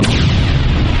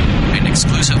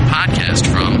exclusive podcast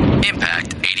from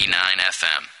Impact 89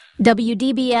 FM.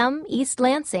 WDBM East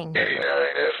Lansing. 89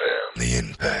 FM. The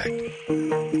Impact.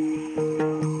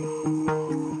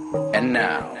 And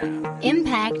now,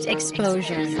 Impact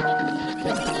Exposure.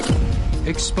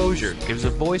 Exposure gives a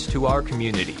voice to our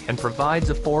community and provides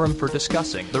a forum for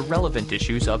discussing the relevant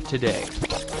issues of today.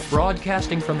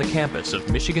 Broadcasting from the campus of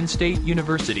Michigan State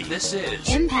University, this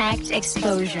is Impact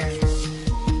Exposure.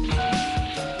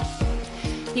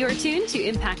 You are tuned to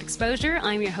Impact Exposure.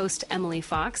 I'm your host, Emily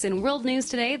Fox. In world news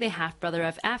today, the half-brother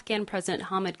of Afghan President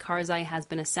Hamid Karzai has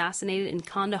been assassinated in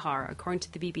Kandahar, according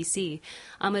to the BBC.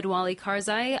 Ahmed Wali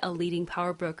Karzai, a leading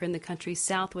power broker in the country's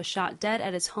south, was shot dead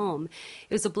at his home.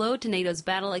 It was a blow to NATO's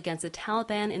battle against the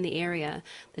Taliban in the area.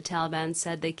 The Taliban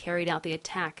said they carried out the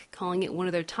attack, calling it one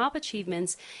of their top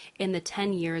achievements in the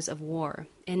 10 years of war.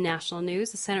 In national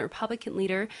news, the Senate Republican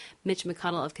leader Mitch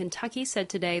McConnell of Kentucky said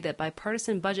today that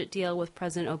bipartisan budget deal with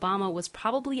President Obama was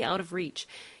probably out of reach.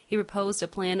 He proposed a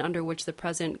plan under which the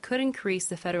president could increase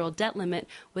the federal debt limit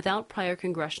without prior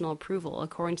congressional approval,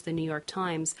 according to the New York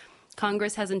Times.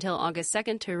 Congress has until August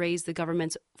 2nd to raise the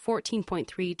government's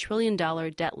 $14.3 trillion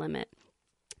debt limit.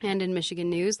 And in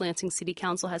Michigan news, Lansing City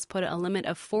Council has put a limit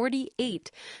of 48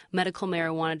 medical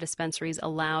marijuana dispensaries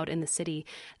allowed in the city.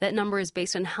 That number is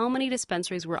based on how many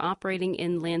dispensaries were operating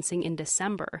in Lansing in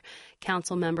December.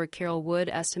 Council member Carol Wood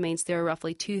estimates there are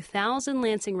roughly 2,000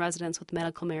 Lansing residents with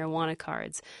medical marijuana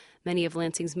cards. Many of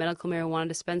Lansing's medical marijuana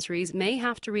dispensaries may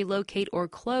have to relocate or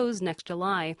close next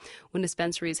July, when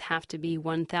dispensaries have to be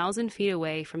 1,000 feet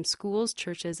away from schools,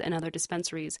 churches, and other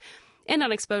dispensaries. And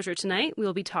on Exposure tonight,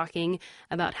 we'll be talking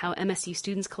about how MSU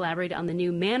students collaborated on the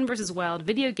new Man vs. Wild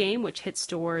video game, which hits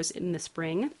stores in the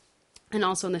spring. And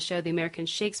also on the show, the American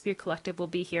Shakespeare Collective will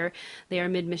be here. They are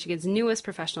Mid-Michigan's newest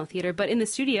professional theater. But in the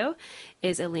studio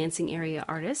is a Lansing area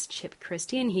artist, Chip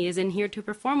Christie, and he is in here to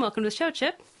perform. Welcome to the show,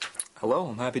 Chip. Hello,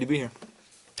 I'm happy to be here.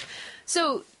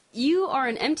 So you are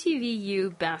an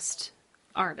MTVU Best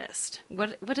Artist.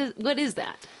 What is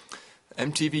that?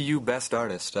 MTVU Best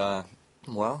Artist.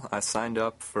 Well, I signed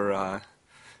up for an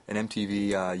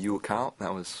MTVU account.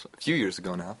 That was a few years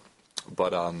ago now. But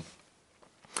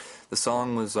the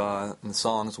songs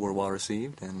were well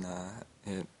received, and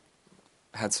it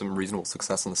had some reasonable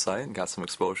success on the site, and got some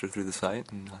exposure through the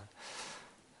site, and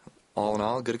all in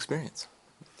all, a good experience.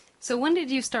 So when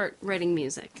did you start writing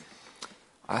music?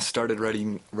 I started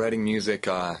writing music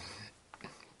about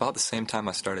the same time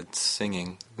I started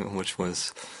singing, which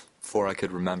was before I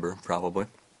could remember, probably.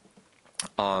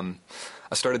 I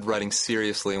started writing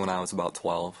seriously when I was about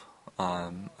 12.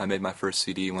 I made my first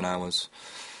CD when I was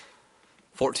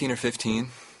 14 or 15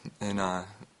 in a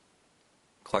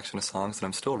collection of songs that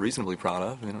I'm still reasonably proud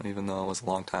of, even though it was a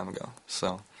long time ago.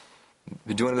 So I've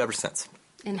been doing it ever since.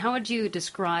 And how would you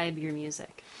describe your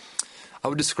music? I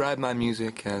would describe my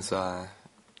music as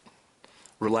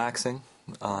relaxing,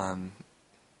 kind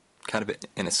of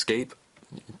an escape.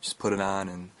 You just put it on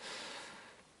and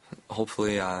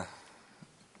hopefully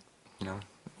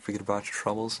forget about your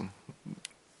troubles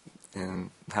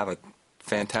and have a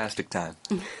fantastic time.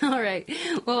 All right.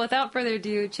 Well, without further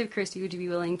ado, Chip Christie, would you be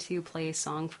willing to play a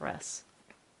song for us?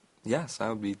 Yes, I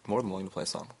would be more than willing to play a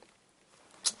song.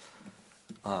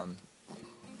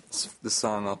 This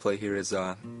song I'll play here is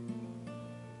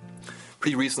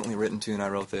pretty recently written tune. I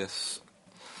wrote this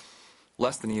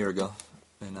less than a year ago,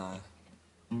 and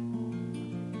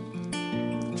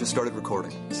just started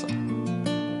recording. So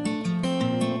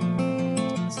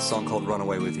it's a song called "Run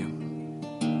Away With You."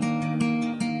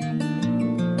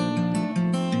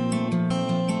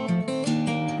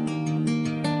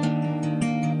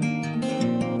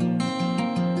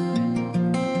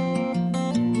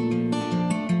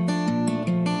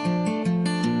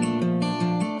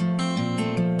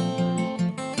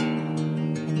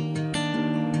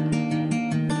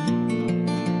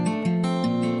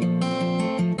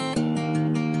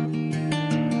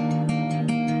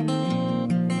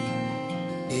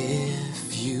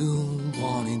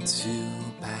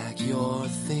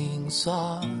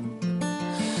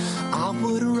 I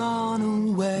would run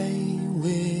away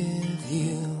with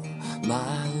you,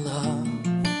 my love.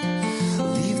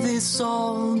 Leave this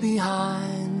all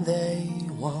behind, they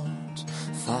won't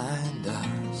find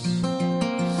us.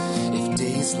 If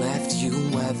days left you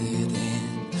weathered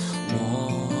and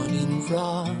worn and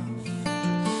rough,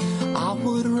 I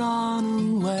would run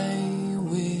away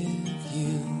with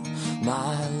you,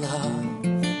 my love.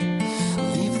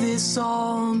 Leave this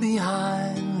all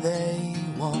behind, they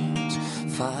won't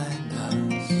find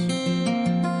us.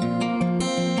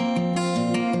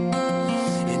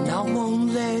 And I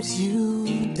won't let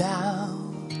you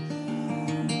down.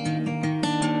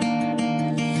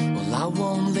 Well, I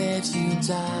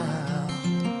sound.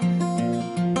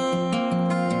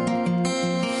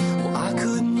 Well, I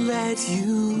couldn't let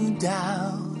you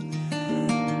down.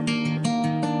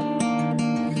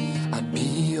 I'd be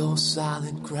your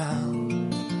solid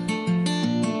ground.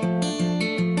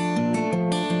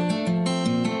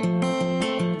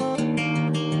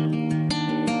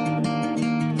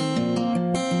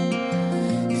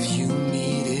 If you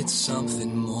needed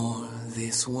something more,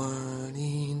 this weren't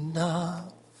enough.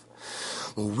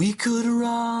 We could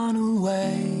run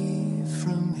away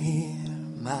from here,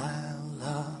 my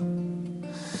love.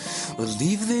 We'll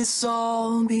leave this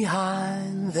all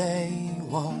behind, they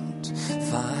won't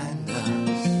find us.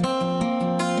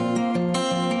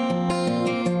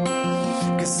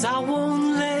 'Cause I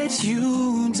won't let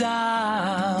you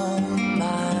down,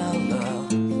 my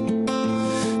love.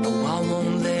 No, I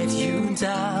won't let you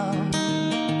down.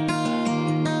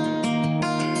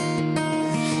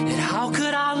 And how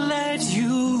could I let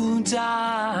you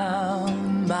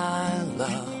down, my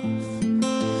love?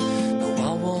 No,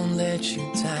 I won't let you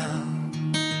down.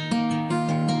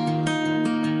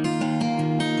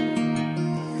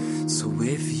 So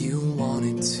if you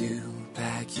wanted to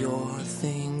pack your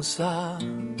things up,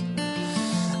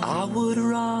 I would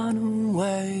run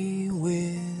away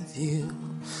with you,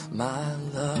 my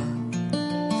love.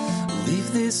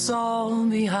 Leave this all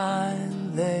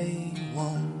behind, they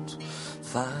won't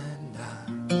find us.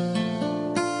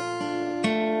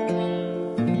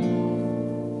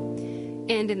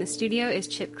 And in the studio is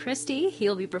Chip Christie.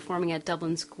 He'll be performing at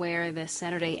Dublin Square this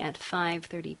Saturday at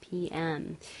 5:30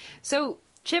 p.m. So,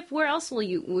 Chip, where else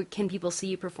can people see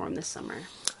you perform this summer?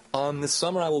 This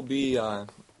summer I will be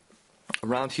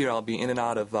around here. I'll be in and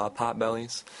out of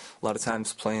Potbellies. A lot of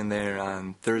times playing there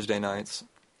on Thursday nights.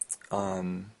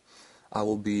 I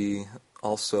will be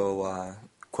also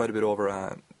quite a bit over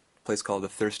at a place called the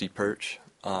Thirsty Perch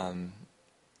on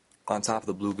top of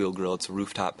the Bluegill Grill. It's a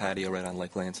rooftop patio right on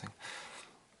Lake Lansing.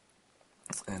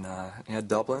 And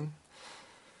Dublin.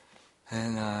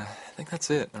 And I think that's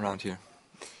it around here.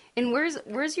 And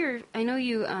where's your? I know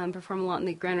you perform a lot in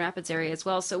the Grand Rapids area as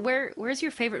well. So where's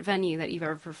your favorite venue that you've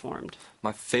ever performed?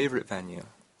 My favorite venue.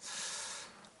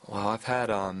 Well, I've had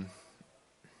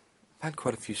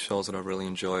quite a few shows that I really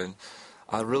enjoyed.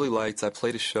 I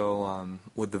played a show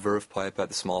with the Verve Pipe at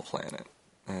the Small Planet,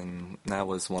 and that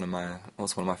was one of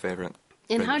my favorite.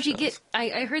 And how'd you shows. get?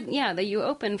 I heard that you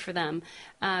opened for them.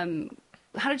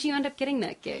 How did you end up getting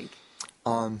that gig?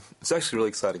 It's actually really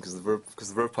exciting because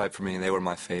the Verve Pipe for me, they were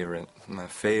my favorite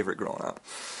growing up.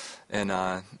 And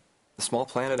the Small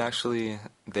Planet, actually,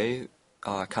 they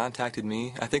contacted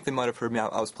me. I think they might have heard me.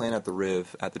 I was playing at the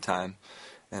Riv at the time,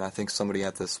 and I think somebody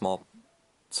that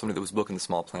was booking the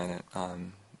Small Planet,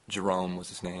 Jerome was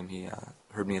his name. He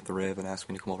heard me at the Riv and asked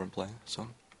me to come over and play.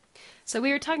 So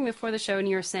we were talking before the show, and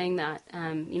you were saying that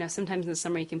sometimes in the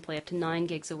summer you can play up to 9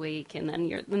 gigs a week, and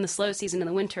then in the slow season in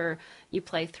the winter you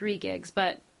play 3 gigs.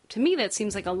 But to me, that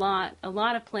seems like a lot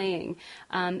of playing.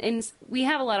 And we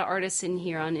have a lot of artists in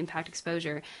here on Impact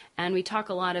Exposure, and we talk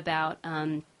a lot about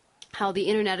how the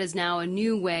internet is now a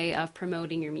new way of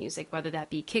promoting your music, whether that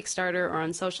be Kickstarter or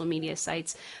on social media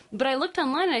sites. But I looked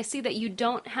online and I see that you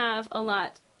don't have a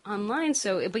lot online,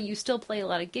 but you still play a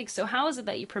lot of gigs. So how is it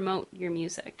that you promote your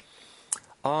music?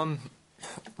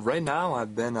 Right now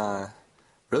I've been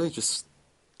really just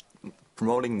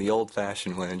promoting the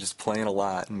old-fashioned way and just playing a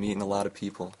lot and meeting a lot of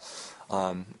people.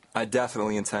 I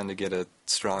definitely intend to get a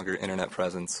stronger internet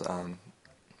presence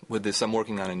with this. I'm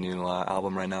working on a new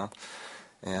album right now,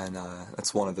 and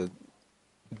that's one of the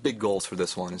big goals for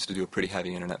this one, is to do a pretty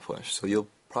heavy internet push. So you'll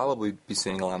probably be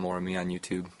seeing a lot more of me on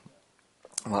YouTube,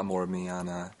 a lot more of me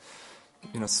on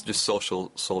just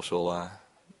social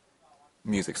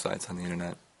music sites on the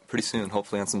internet pretty soon.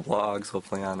 Hopefully on some blogs.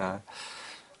 Hopefully on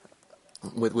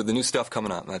with the new stuff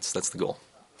coming up. That's the goal.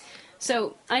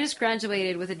 So I just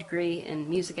graduated with a degree in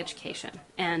music education,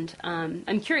 and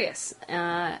I'm curious.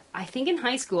 I think in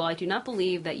high school, I do not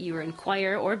believe that you were in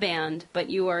choir or band,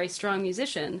 but you are a strong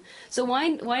musician. So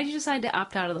why did you decide to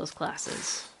opt out of those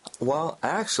classes? Well,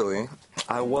 actually,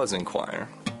 I was in choir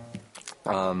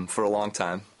for a long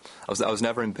time. I was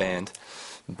never in band.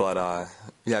 But,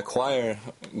 choir,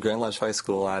 Grand Ledge High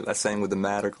School, I sang with the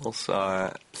Madrigals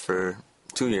for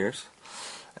 2 years.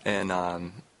 And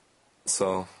I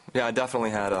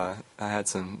definitely had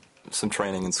some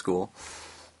training in school.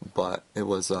 But it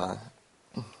was fun.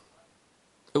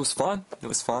 It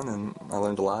was fun, and I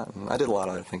learned a lot. And I did a lot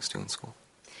of other things, too, in school.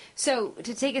 So,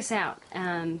 to take us out,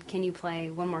 can you play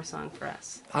one more song for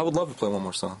us? I would love to play one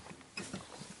more song.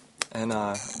 And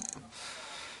I'm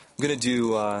going to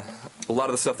do a lot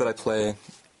of the stuff that I play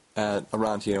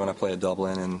around here when I play at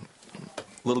Dublin, and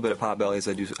little bit at Potbelly's.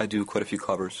 I do quite a few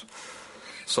covers.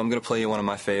 So I'm going to play you one of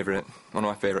my favorite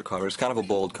covers. Kind of a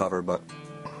bold cover, but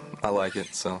I like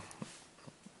it, so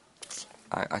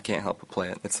I can't help but play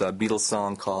it. It's a Beatles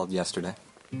song called Yesterday.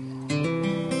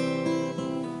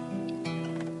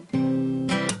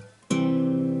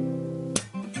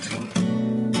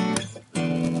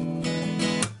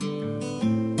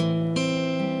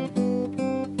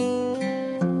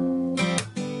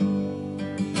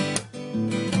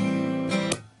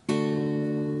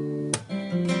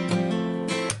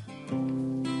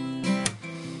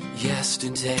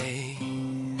 Yesterday,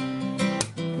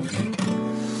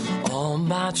 all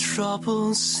my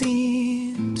troubles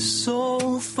seemed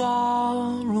so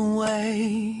far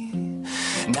away.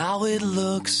 Now it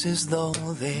looks as though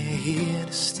they're here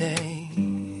to stay.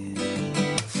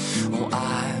 Oh,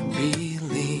 I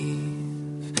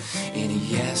believe in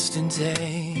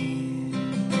yesterday,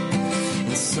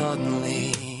 and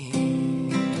suddenly,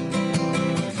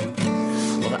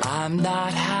 well, I'm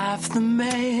not half the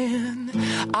man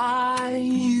I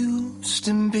used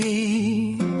to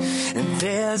be, and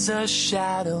there's a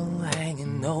shadow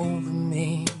hanging over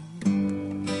me.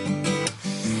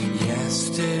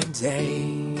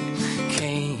 Yesterday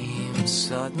came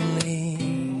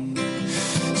suddenly,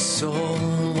 so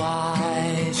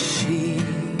why she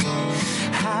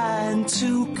had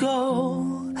to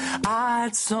go,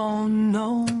 I don't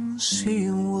know, she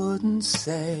wouldn't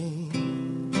say.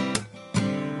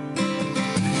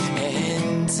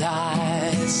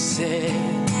 I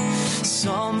said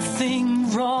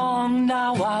something wrong,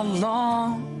 now I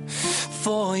long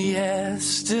for yesterday.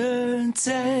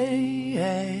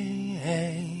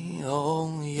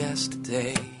 Oh,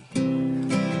 yesterday.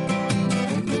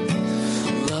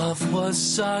 Love was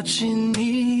such an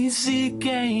easy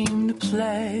game to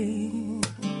play.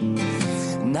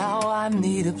 Now I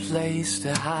need a place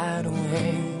to hide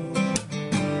away.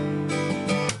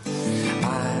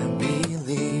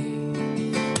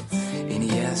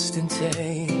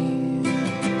 Yesterday,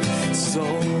 so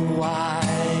why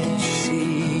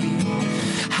she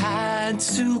had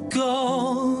to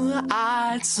go,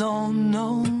 I don't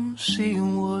know, she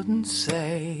wouldn't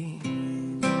say.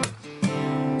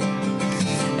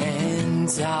 And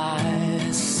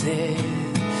I said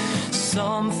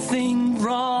something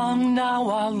wrong, now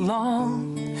I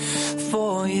long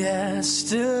for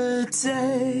yesterday.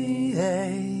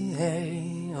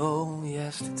 Oh,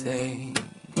 yesterday.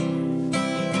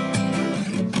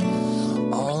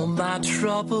 All my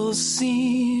troubles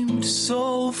seemed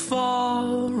so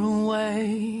far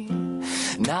away.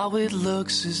 Now it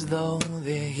looks as though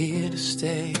they're here to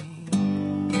stay.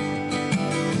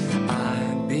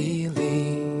 I believe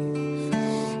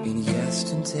in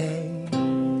yesterday.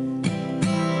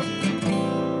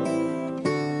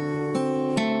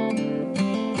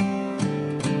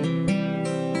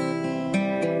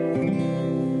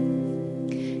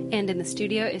 And in the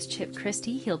studio is Chip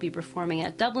Christie. He'll be performing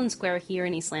at Dublin Square here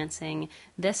in East Lansing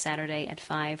this Saturday at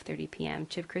 5:30 p.m.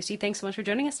 Chip Christie, thanks so much for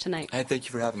joining us tonight. Hey, thank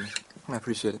you for having me. I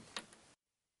appreciate it.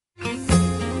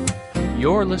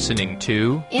 You're listening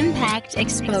to Impact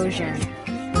Exposure.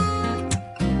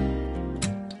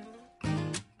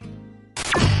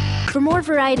 For more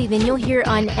variety than you'll hear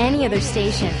on any other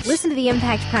station, listen to the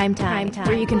Impact Primetime,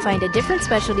 where you can find a different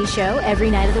specialty show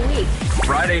every night of the week.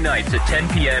 Friday nights at 10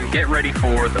 p.m. Get ready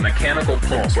for The Mechanical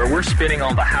Pulse, where we're spinning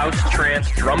all the house,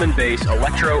 trance, drum and bass,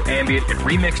 electro, ambient, and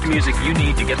remixed music you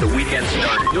need to get the weekend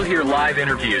started. You'll hear live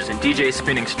interviews and DJs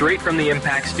spinning straight from the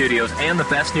Impact Studios and the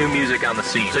best new music on the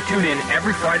scene. So tune in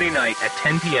every Friday night at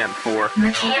 10 p.m. for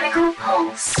Mechanical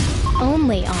Pulse.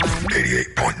 Only on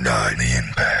 88.9 The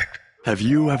Impact. Have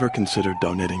you ever considered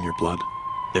donating your blood?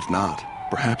 If not,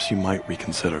 perhaps you might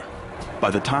reconsider. By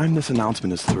the time this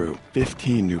announcement is through,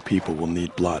 15 new people will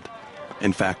need blood.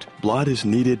 In fact, blood is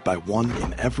needed by 1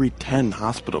 in every 10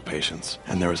 hospital patients,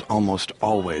 and there is almost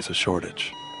always a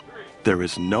shortage. There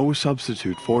is no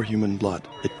substitute for human blood.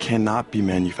 It cannot be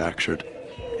manufactured.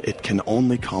 It can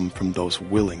only come from those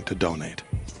willing to donate.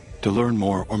 To learn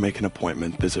more or make an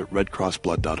appointment, visit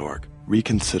redcrossblood.org.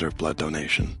 Reconsider blood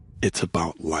donation. It's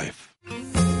about life.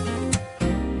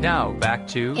 Now back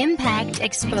to Impact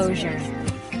Exposure.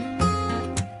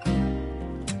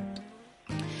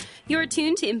 You're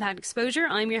tuned to Impact Exposure.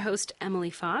 I'm your host,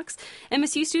 Emily Fox.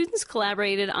 MSU students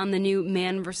collaborated on the new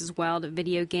Man vs. Wild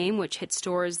video game, which hit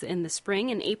stores in the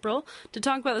spring and April. To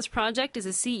talk about this project is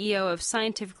the CEO of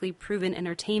Scientifically Proven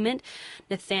Entertainment,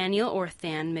 Nathaniel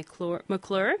Than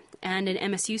McClure, and an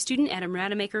MSU student, Adam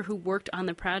Rademacher, who worked on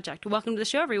the project. Welcome to the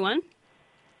show, everyone.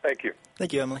 Thank you.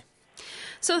 Thank you, Emily.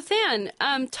 So, Than,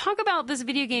 talk about this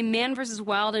video game, Man vs.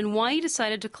 Wild, and why you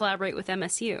decided to collaborate with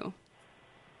MSU.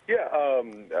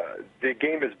 The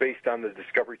game is based on the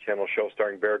Discovery Channel show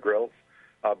starring Bear Grylls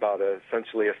about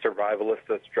essentially a survivalist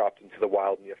that's dropped into the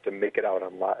wild, and you have to make it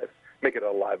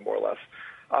alive more or less.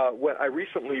 When I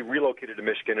recently relocated to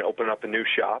Michigan and opened up a new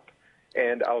shop,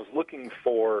 and I was looking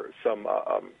for some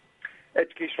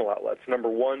educational outlets. Number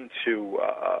one, to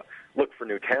look for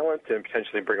new talent and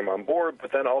potentially bring them on board,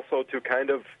 but then also to kind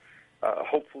of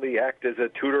hopefully act as a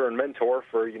tutor and mentor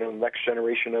for the next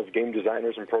generation of game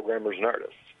designers and programmers and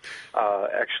artists.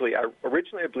 Actually, I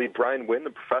believe Brian Wynn,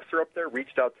 the professor up there,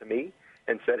 reached out to me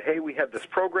and said, "Hey, we have this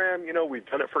program. We've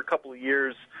done it for a couple of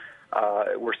years.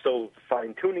 We're still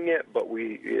fine-tuning it, but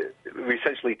we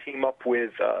essentially team up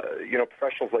with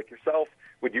professionals like yourself.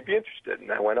 Would you be interested?"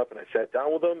 And I went up and I sat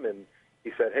down with him, and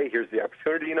he said, "Hey, here's the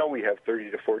opportunity. We have 30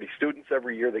 to 40 students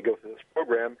every year. They go through this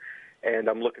program, and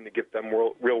I'm looking to give them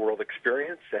real-world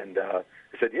experience." And I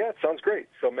said, "Yeah, it sounds great."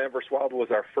 So Man vs. Wild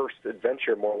was our first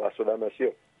adventure, more or less, with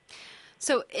MSU.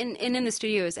 So in the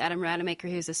studio is Adam Rademacher,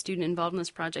 who's a student involved in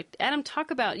this project. Adam, talk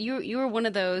about, you were one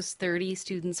of those 30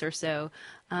 students or so.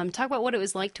 Talk about what it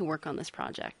was like to work on this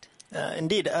project.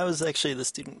 Indeed, I was actually the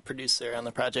student producer on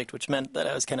the project, which meant that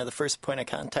I was kind of the first point of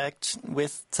contact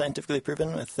with Scientifically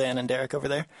Proven, with Dan and Derek over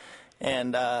there.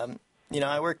 And,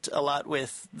 I worked a lot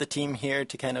with the team here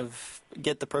to kind of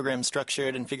get the program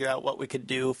structured and figure out what we could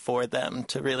do for them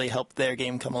to really help their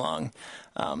game come along.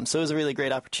 So it was a really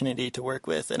great opportunity to work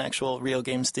with an actual real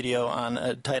game studio on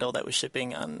a title that was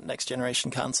shipping on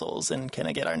next-generation consoles and kind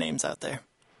of get our names out there.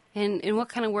 And what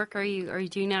kind of work are you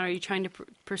doing now? Are you trying to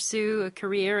pursue a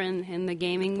career in the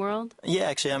gaming world? Yeah,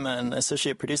 actually, I'm an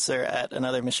associate producer at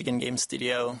another Michigan game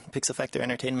studio, Pixel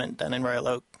Entertainment, down in Royal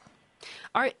Oak.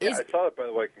 I saw it, by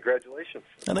the way. Congratulations.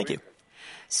 Oh, thank you.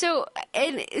 So,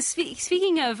 and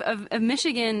speaking of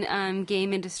Michigan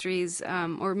game industries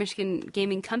or Michigan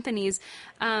gaming companies,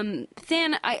 Than,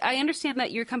 I understand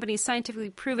that your company is Scientifically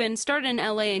Proven, started in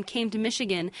L.A. and came to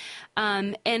Michigan,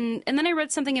 and then I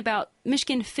read something about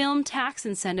Michigan film tax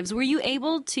incentives. Were you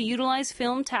able to utilize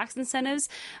film tax incentives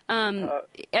in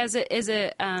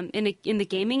the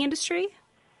gaming industry?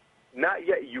 Not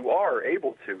yet. You are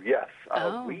able to, yes.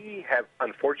 We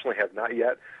unfortunately have not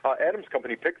yet. Adam's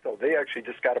company, Pixel, they actually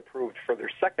just got approved for their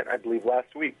second, I believe,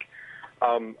 last week.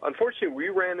 Unfortunately, we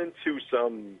ran into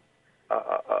some,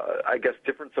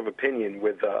 difference of opinion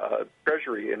with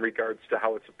Treasury in regards to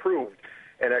how it's approved.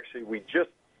 And actually, we just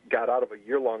got out of a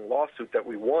year-long lawsuit that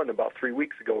we won about 3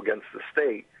 weeks ago against the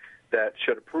state that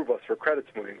should approve us for credits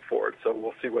moving forward. So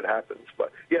we'll see what happens.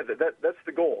 But, yeah, that's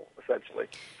the goal, essentially,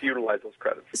 to utilize those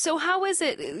credits. So how is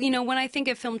it, when I think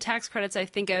of film tax credits, I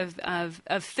think of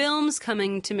films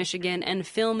coming to Michigan and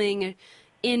filming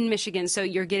in Michigan, so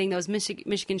you're getting those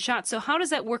Michigan shots. So how does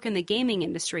that work in the gaming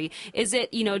industry? Is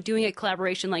it, doing a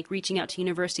collaboration like reaching out to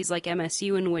universities like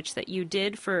MSU, in which that you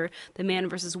did for the Man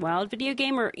vs. Wild video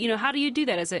game? Or, how do you do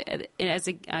that as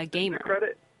a gamer?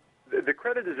 The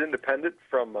credit is independent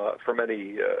from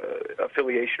any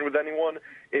affiliation with anyone.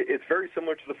 It's very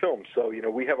similar to the film. So,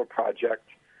 we have a project,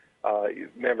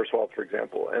 Man vs. Wild, for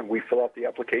example, and we fill out the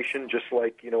application just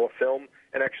like, a film.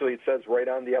 And actually, it says right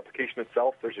on the application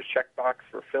itself, there's a checkbox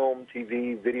for film,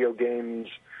 TV, video games,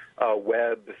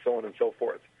 web, so on and so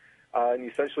forth. And you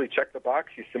essentially check the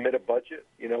box. You submit a budget,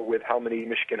 with how many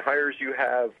Michigan hires you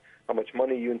have, how much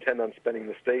money you intend on spending in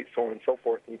the state, so on and so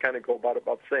forth, and you kind of go about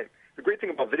the same. The great thing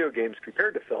about video games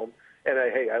compared to film, and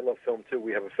I love film too,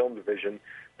 we have a film division,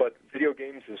 but video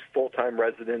games is full-time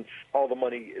residence. All the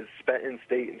money is spent in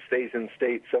state and stays in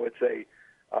state, so it's a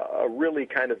really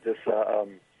kind of this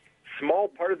small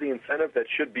part of the incentive that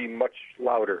should be much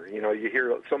louder. You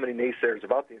hear so many naysayers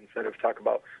about the incentive talk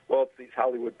about, well, it's these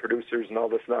Hollywood producers and all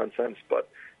this nonsense, but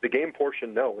the game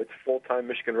portion, no, it's full-time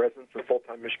Michigan residents and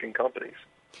full-time Michigan companies.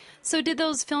 So did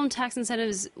those film tax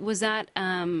incentives,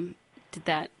 did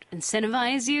that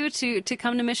incentivize you to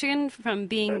come to Michigan from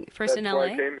being first in LA? That's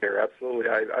why I came here, absolutely.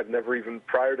 I've never even,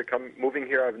 prior to moving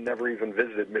here, I've never even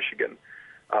visited Michigan.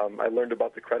 I learned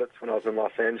about the credits when I was in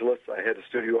Los Angeles. I had a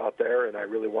studio out there, and I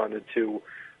really wanted to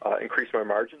increase my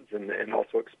margins and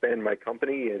also expand my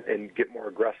company and get more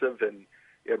aggressive and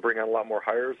bring on a lot more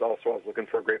hires. Also, I was looking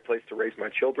for a great place to raise my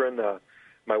children.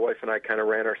 My wife and I kind of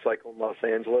ran our cycle in Los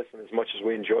Angeles, and as much as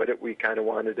we enjoyed it, we kind of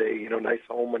wanted a nice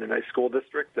home and a nice school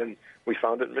district, and we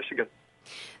found it in Michigan.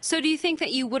 So do you think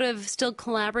that you would have still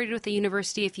collaborated with the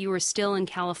university if you were still in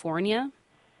California?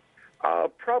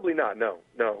 Probably not, no.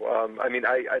 I mean,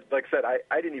 like I said,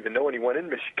 I didn't even know anyone in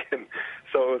Michigan,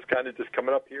 so it was kind of just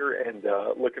coming up here and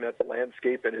looking at the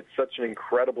landscape, and it's such an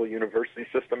incredible university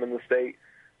system in the state.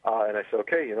 And I said,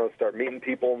 okay, start meeting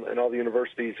people in all the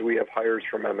universities. We have hires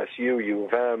from MSU, U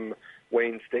of M,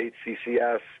 Wayne State,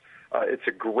 CCS, it's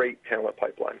a great talent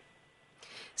pipeline.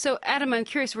 So, Adam, I'm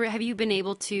curious, have you been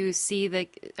able to see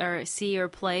or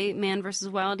play Man vs.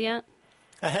 Wild yet?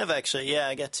 I have actually, yeah.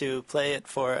 I got to play it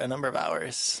for a number of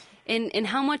hours. And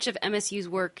how much of MSU's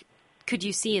work could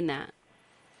you see in that?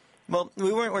 Well,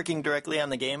 we weren't working directly on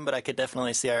the game, but I could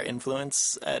definitely see our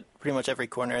influence at pretty much every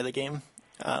corner of the game.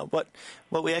 What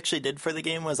we actually did for the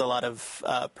game was a lot of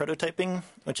prototyping,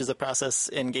 which is a process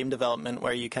in game development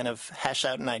where you kind of hash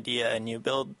out an idea and you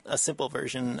build a simple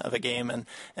version of a game,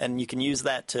 and you can use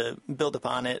that to build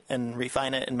upon it and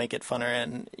refine it and make it funner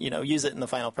and use it in the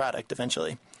final product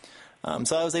eventually.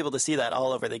 So I was able to see that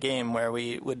all over the game, where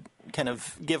we would kind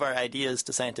of give our ideas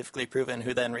to Scientifically Proven,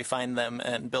 who then refined them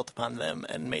and built upon them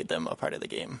and made them a part of the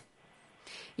game.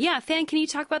 Yeah, Than, can you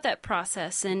talk about that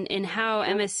process and how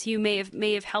MSU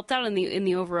may have helped out in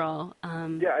the overall?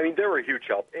 Yeah, I mean, they were a huge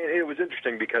help, and it was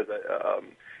interesting because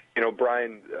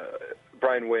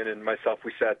Brian Wynn and myself,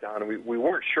 we sat down and we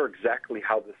weren't sure exactly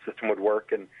how the system would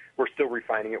work, and we're still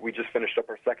refining it. We just finished up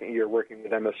our second year working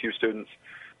with MSU students.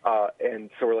 And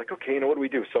so we're like, okay, what do we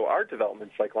do? So our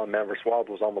development cycle on Man vs. Wild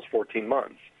was almost 14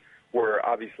 months, where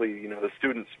obviously, the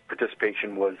students'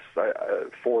 participation was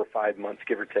 4 or 5 months,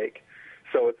 give or take.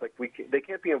 So it's like they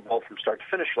can't be involved from start to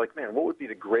finish. Like, man, what would be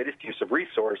the greatest use of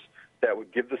resource that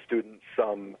would give the students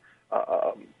some,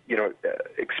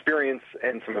 experience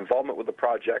and some involvement with the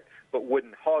project, but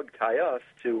wouldn't hog-tie us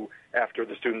to, after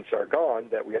the students are gone,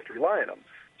 that we have to rely on them.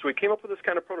 So we came up with this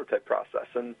kind of prototype process,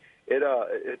 and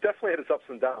it definitely had its ups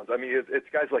and downs. I mean, it's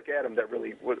guys like Adam that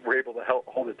really were able to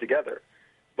hold it together.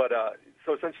 But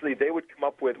so essentially they would come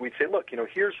up with, we'd say, look,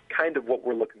 here's kind of what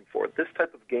we're looking for. This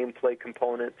type of gameplay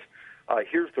component,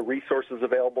 here's the resources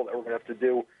available that we're going to have to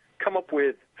do. Come up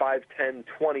with 5, 10,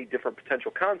 20 different potential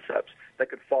concepts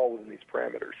that could fall within these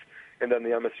parameters. And then the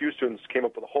MSU students came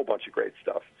up with a whole bunch of great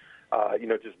stuff.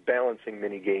 Just balancing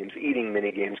mini games, eating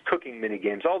mini games, cooking mini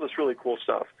games, all this really cool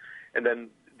stuff. And then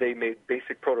they made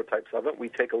basic prototypes of it.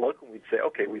 We'd take a look and we'd say,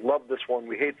 okay, we love this one,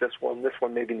 we hate this one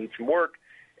maybe needs some work.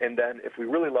 And then if we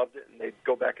really loved it, and they'd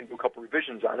go back and do a couple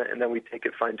revisions on it, and then we'd take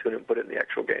it, fine-tune it, and put it in the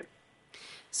actual game.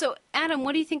 So, Adam,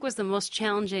 what do you think was the most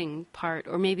challenging part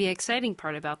or maybe exciting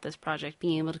part about this project,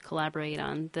 being able to collaborate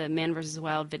on the Man vs.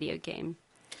 Wild video game?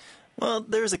 Well,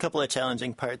 there's a couple of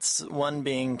challenging parts. One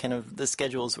being kind of the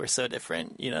schedules were so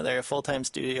different. They're a full-time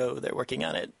studio. They're working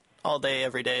on it all day,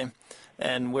 every day.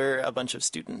 And we're a bunch of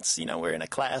students. We're in a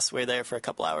class. We're there for a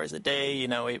couple hours a day.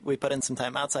 We put in some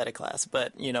time outside of class,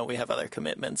 but, we have other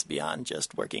commitments beyond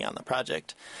just working on the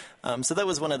project. So that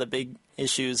was one of the big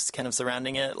issues kind of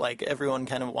surrounding it. Like, everyone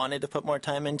kind of wanted to put more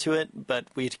time into it, but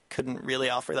we couldn't really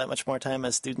offer that much more time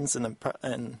as students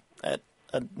at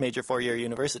a major 4-year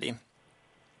university.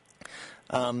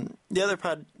 The other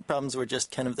problems were just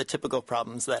kind of the typical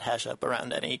problems that hash up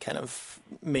around any kind of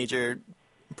major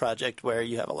project where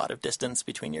you have a lot of distance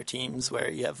between your teams,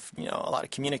 where you have, a lot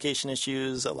of communication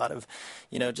issues, a lot of,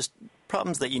 just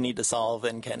problems that you need to solve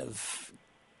and kind of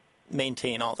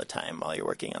maintain all the time while you're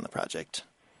working on the project.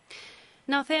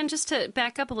 Now, Than, just to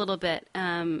back up a little bit,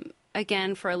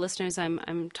 again, for our listeners,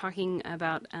 I'm talking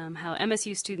about how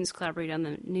MSU students collaborate on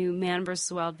the new Man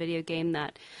vs. Wild video game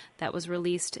that was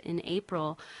released in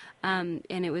April, and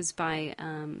it was by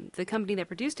the company that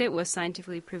produced it was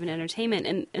Scientifically Proven Entertainment.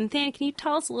 And Than, can you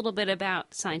tell us a little bit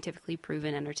about Scientifically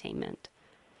Proven Entertainment?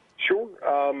 Sure.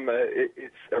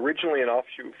 It's originally an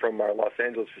offshoot from our Los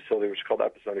Angeles facility, which is called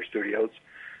Epicenter Studios.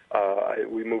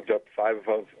 We moved up 5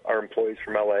 of our employees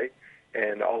from L.A.,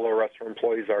 and all the rest of our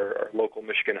employees are local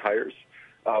Michigan hires.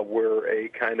 We're a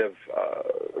kind of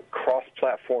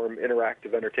cross-platform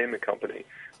interactive entertainment company.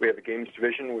 We have a games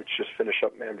division, which just finished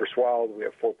up Man vs. Wild. We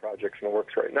have 4 projects in the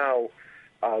works right now.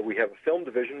 We have a film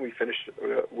division. We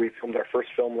filmed our first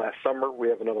film last summer. We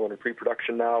have another one in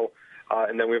pre-production now.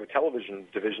 And then we have a television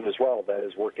division as well that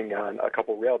is working on a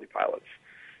couple reality pilots.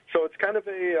 So it's kind of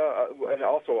and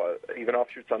also even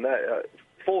offshoots on that,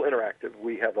 full interactive.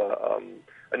 We have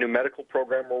a new medical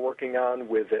program we're working on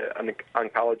with an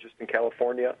oncologist in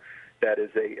California that is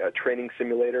a training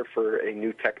simulator for a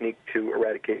new technique to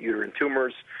eradicate uterine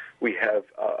tumors. We have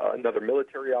another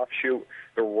military offshoot.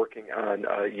 We're working on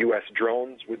U.S.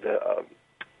 drones with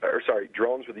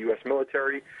drones with the U.S.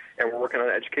 military, and we're working on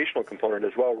an educational component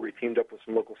as well, where we teamed up with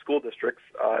some local school districts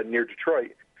near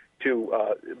Detroit to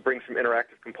bring some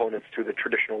interactive components to the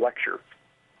traditional lecture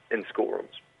in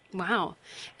schoolrooms. Wow.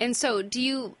 And so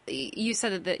you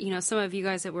said that, some of you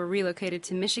guys that were relocated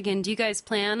to Michigan, do you guys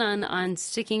plan on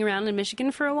sticking around in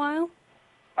Michigan for a while?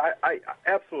 I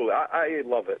absolutely. I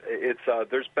love it. It's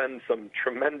there's been some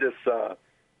tremendous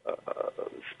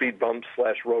speed bumps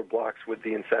 / roadblocks with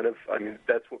the incentive. I mean,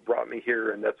 that's what brought me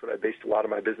here, and that's what I based a lot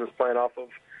of my business plan off of,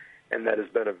 and that has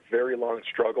been a very long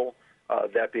struggle.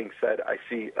 That being said, I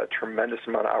see a tremendous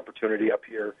amount of opportunity up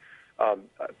here.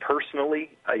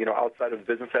 Personally, outside of the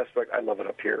business aspect, I love it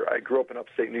up here. I grew up in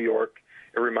upstate New York.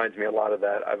 It reminds me a lot of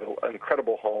that. I have an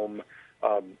incredible home.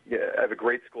 I have a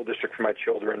great school district for my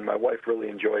children. My wife really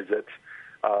enjoys it.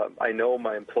 I know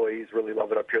my employees really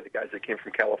love it up here, the guys that came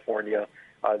from California.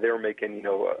 They were making,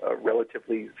 a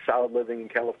relatively solid living in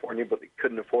California, but they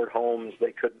couldn't afford homes.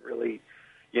 They couldn't really,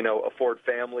 afford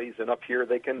families. And up here,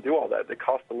 they can do all that. The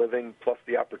cost of living plus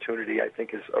the opportunity, I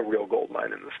think, is a real gold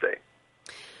mine in the state.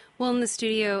 Well, in the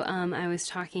studio, I was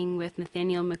talking with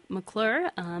Nathaniel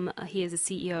McClure. He is the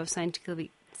CEO of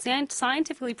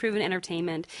Scientifically Proven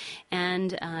Entertainment,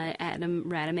 and Adam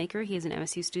Rademacher. He is an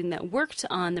MSU student that worked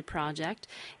on the project.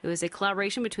 It was a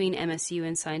collaboration between MSU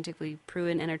and Scientifically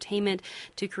Proven Entertainment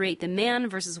to create the Man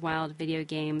vs. Wild video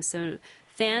game. So,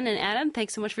 Than and Adam,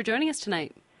 thanks so much for joining us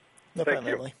tonight. No problem,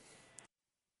 Emily.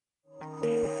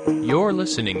 You're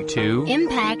listening to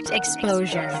Impact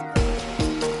Exposure.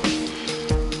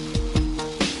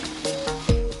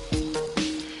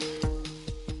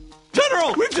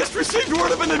 General, we've just received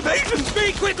word of an invasion.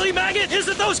 Speak quickly, maggot! Is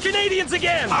it those Canadians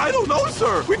again? I don't know,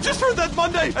 sir. We just heard that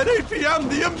Monday at 8 p.m.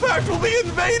 the Impact will be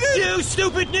invaded. You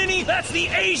stupid ninny! That's the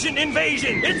Asian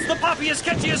invasion! It's the poppiest,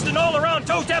 catchiest, and all-around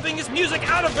toe-tappingest music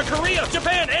out of the Korea,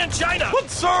 Japan, and China! But,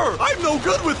 sir, I'm no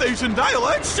good with Asian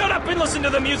dialects. Shut up and listen to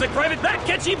the music, Private! That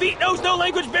catchy beat knows no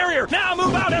language barrier! Now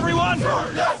move out, everyone!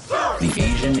 Sir, yes, sir! The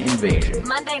Asian Invasion.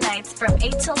 Monday nights from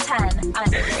 8 till 10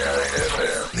 on 89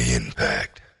 FM. The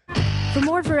Impact. For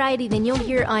more variety than you'll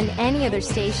hear on any other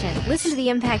station, listen to the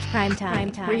Impact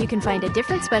Primetime, where you can find a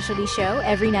different specialty show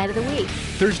every night of the week.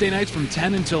 Thursday nights from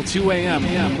 10 until 2 a.m.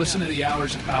 Listen to the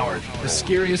Hours of Power, the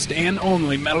scariest and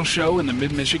only metal show in the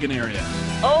Mid-Michigan area.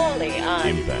 Only on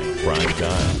Impact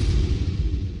Primetime.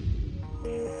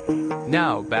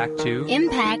 Now back to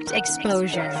Impact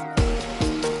Exposure.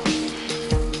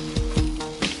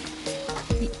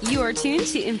 You are tuned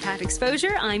to Impact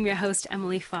Exposure. I'm your host,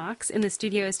 Emily Fox. In the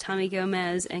studio is Tommy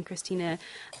Gomez and Christina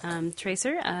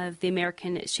Tracer of the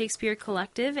American Shakespeare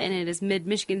Collective, and it is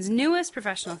Mid-Michigan's newest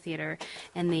professional theater,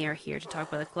 and they are here to talk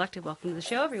about the collective. Welcome to the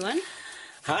show, everyone.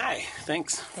 Hi,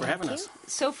 thanks for having us.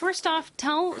 So first off,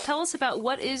 tell us about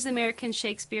what is the American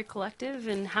Shakespeare Collective,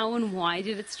 and how and why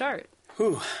did it start?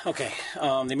 Okay.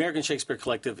 The American Shakespeare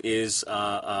Collective is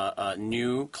a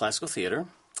new classical theater.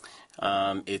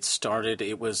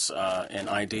 It was an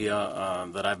idea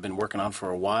that I've been working on for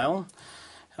a while,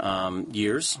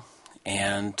 years,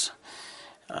 and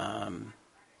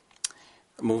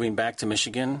moving back to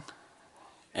Michigan,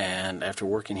 and after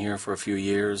working here for a few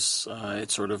years, it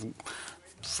sort of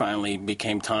finally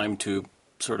became time to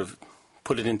sort of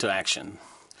put it into action.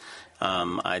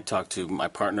 I talked to my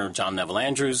partner, John Neville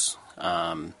Andrews,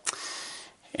 and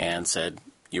said,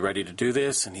 "You ready to do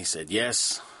this?" And he said,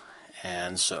 "Yes."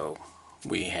 And so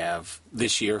we have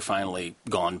this year finally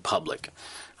gone public.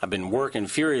 I've been working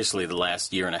furiously the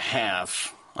last year and a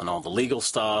half on all the legal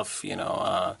stuff,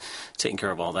 taking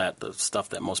care of all that, the stuff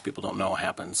that most people don't know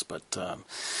happens, but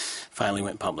finally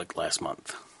went public last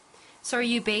month. So are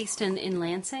you based in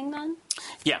Lansing, then?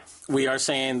 Yeah, we are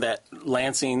saying that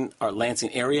our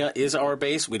Lansing area is our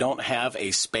base. We don't have a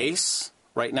space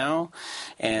right now,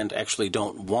 and actually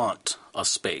don't want a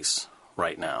space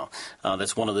right now.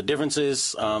 That's one of the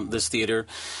differences. This theater,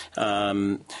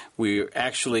 we're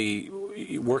actually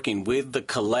working with the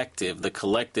collective. The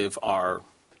collective are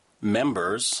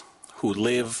members who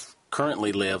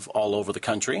currently live all over the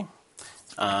country.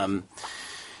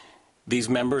 These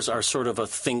members are sort of a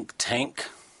think tank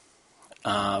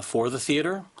for the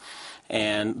theater,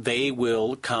 and they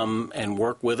will come and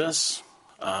work with us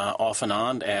off and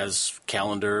on as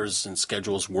calendars and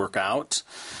schedules work out.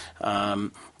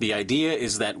 The idea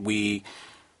is that we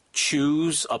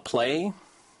choose a play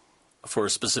for a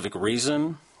specific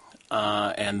reason,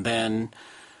 and then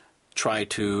try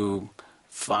to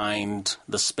find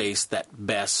the space that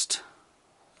best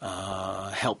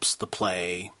helps the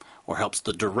play or helps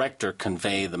the director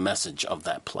convey the message of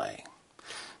that play.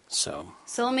 So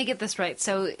let me get this right.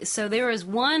 So there is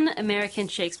one American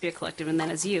Shakespeare Collective, and that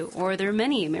is you. Or are there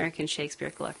many American Shakespeare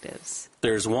collectives?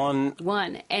 There's one.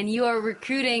 One. And you are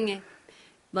recruiting,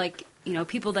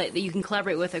 people that you can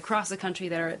collaborate with across the country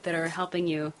that are helping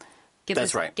you get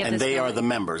That's this. right. Get and this they going. are the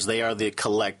members. They are the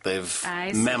collective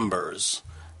members.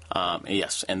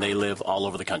 Yes, and they live all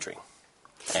over the country,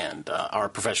 and are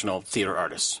professional theater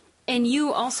artists. And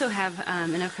you also have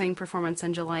an upcoming performance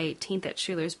on July 18th at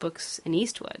Schuler's Books in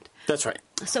Eastwood. That's right.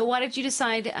 So why did you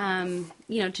decide,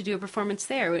 to do a performance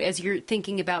there as you're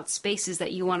thinking about spaces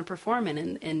that you want to perform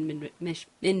in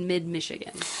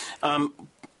mid-Michigan?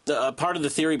 Part of the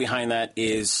theory behind that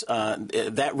is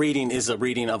that reading is a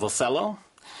reading of Othello,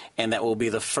 and that will be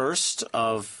the first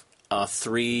of a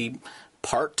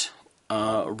 3-part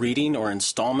reading or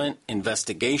installment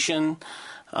investigation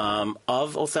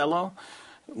of Othello.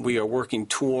 We are working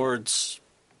towards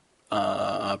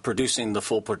producing the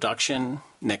full production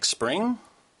next spring,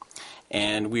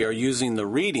 and we are using the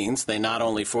readings. They're not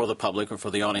only for the public or for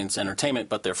the audience entertainment,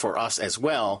 but they're for us as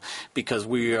well, because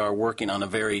we are working on a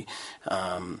very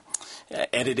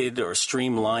edited or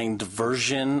streamlined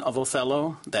version of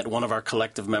Othello that one of our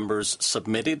collective members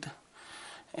submitted,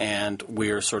 and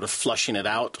we're sort of flushing it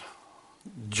out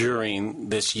during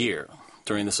this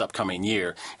upcoming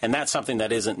year. And that's something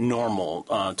that isn't normal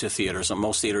to theaters.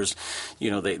 Most theaters,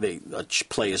 a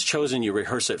play is chosen, you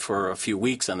rehearse it for a few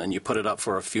weeks, and then you put it up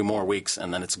for a few more weeks,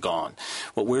 and then it's gone.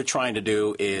 What we're trying to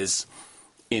do is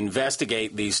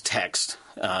investigate these texts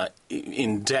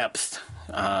in depth.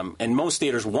 And most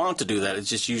theaters want to do that. It's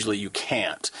just usually you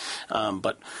can't.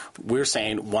 But we're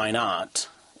saying, why not?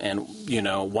 And,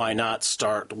 why not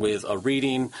start with a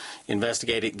reading,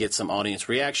 investigate it, get some audience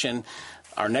reaction.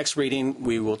 Our next reading,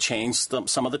 we will change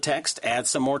some of the text, add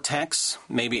some more text,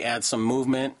 maybe add some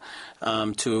movement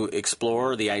to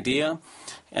explore the idea.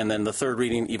 And then the third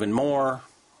reading, even more.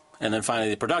 And then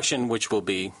finally the production, which will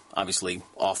be obviously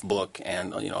off book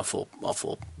and a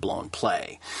full blown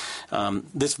play.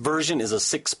 This version is a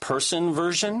 6-person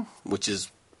version, which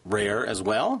is rare as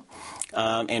well.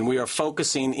 And we are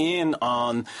focusing in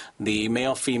on the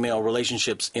male-female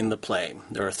relationships in the play.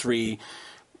 There are 3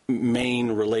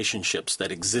 main relationships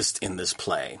that exist in this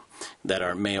play that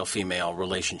are male-female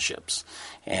relationships.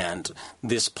 And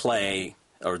this play,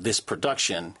 or this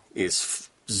production, is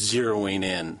zeroing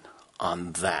in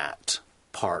on that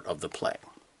part of the play.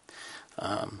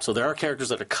 So there are characters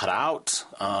that are cut out.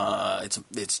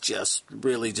 It's just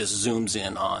really just zooms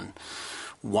in on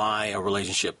why a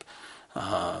relationship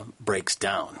breaks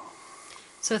down.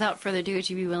 So without further ado, would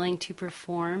you be willing to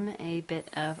perform a bit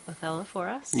of Othello for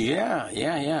us?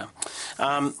 Yeah.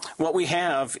 What we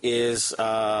have is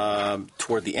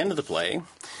toward the end of the play,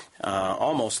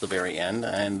 almost the very end,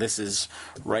 and this is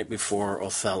right before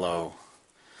Othello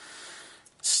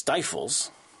stifles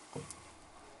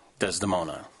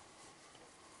Desdemona.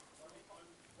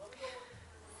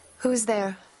 Who's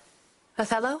there?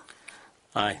 Othello?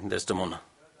 Aye, Desdemona.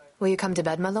 Will you come to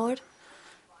bed, my lord?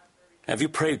 Have you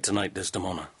prayed tonight,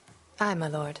 Desdemona? Aye, my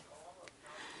lord.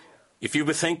 If you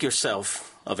bethink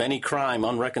yourself of any crime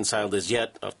unreconciled as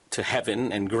yet to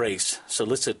heaven and grace,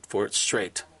 solicit for it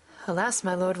straight. Alas,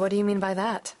 my lord, what do you mean by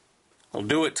that? I'll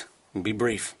do it, and be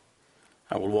brief.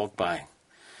 I will walk by.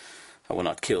 I will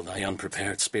not kill thy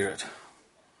unprepared spirit.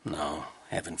 No,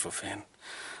 heaven forfend.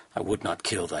 I would not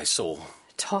kill thy soul.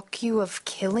 Talk you of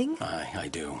killing? Aye, I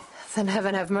do. Then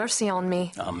heaven have mercy on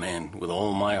me. Amen, with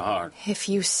all my heart. If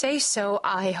you say so,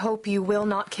 I hope you will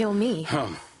not kill me.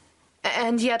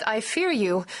 And yet I fear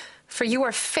you, for you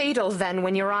are fatal then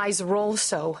when your eyes roll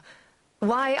so.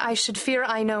 Why I should fear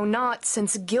I know not,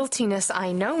 since guiltiness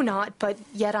I know not, but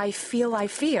yet I feel I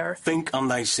fear. Think on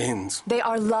thy sins. They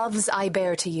are loves I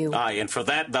bear to you. Aye, and for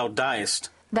that thou diest.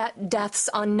 That death's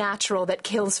unnatural that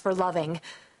kills for loving.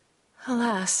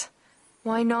 Alas,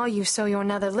 why gnaw you so your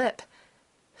nether lip?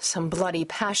 Some bloody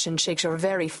passion shakes your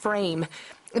very frame.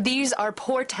 These are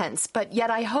portents, but yet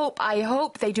I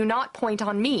hope they do not point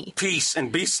on me. Peace,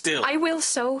 and be still. I will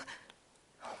so.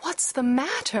 What's the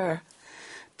matter?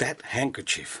 That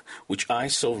handkerchief, which I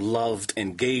so loved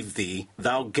and gave thee,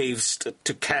 thou gavest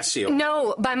to Cassio.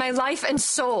 No, by my life and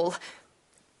soul.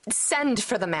 Send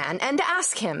for the man, and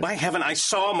ask him. By heaven, I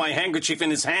saw my handkerchief in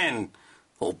his hand.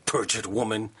 O perjured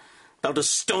woman, thou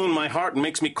dost stone my heart and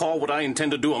makes me call what I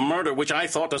intend to do a murder, which I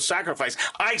thought a sacrifice.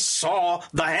 I saw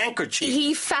the handkerchief.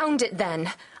 He found it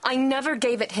then. I never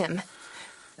gave it him.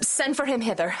 Send for him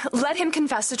hither. Let him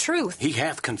confess the truth. He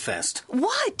hath confessed.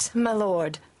 What, my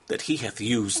lord? That he hath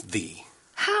used thee.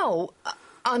 How?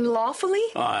 Unlawfully?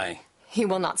 Aye. He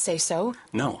will not say so.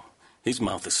 No, his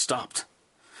mouth is stopped.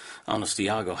 Honest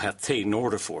Iago hath ta'en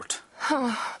order for it.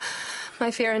 Oh,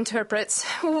 my fear interprets.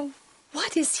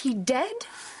 What, is he dead?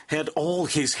 Had all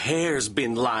his hairs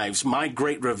been lives, my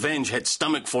great revenge had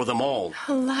stomach for them all.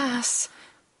 Alas,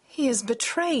 he is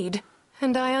betrayed,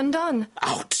 and I undone.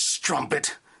 Out,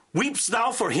 strumpet! Weeps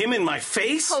thou for him in my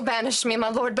face? Oh, banish me, my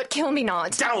lord, but kill me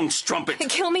not. Down, strumpet!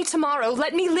 Kill me tomorrow.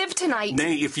 Let me live tonight.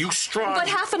 Nay, if you strive... But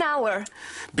half an hour.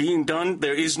 Being done,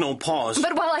 there is no pause.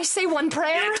 But while I say one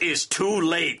prayer... It is too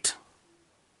late.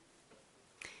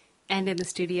 And in the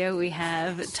studio, we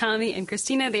have Tommy and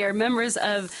Christina. They are members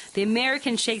of the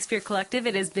American Shakespeare Collective.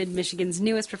 It has been Michigan's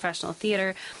newest professional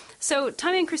theater. So,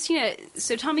 Tommy and Christina,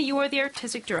 Tommy, you are the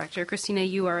artistic director. Christina,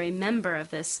 you are a member of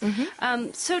this.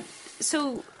 Mm-hmm.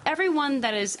 So everyone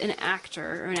that is an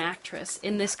actor or an actress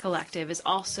in this collective is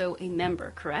also a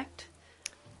member, correct?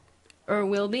 Or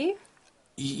will be?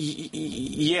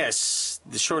 Yes.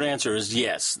 The short answer is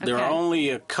yes. Okay. There are only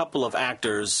a couple of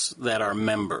actors that are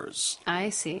members. I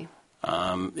see.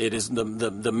 It is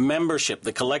the membership.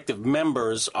 The collective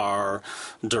members are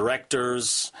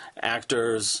directors,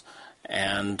 actors,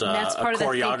 and that's part a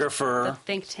choreographer. Of the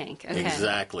think tank. Okay.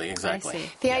 Exactly.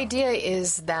 The idea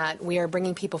is that we are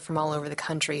bringing people from all over the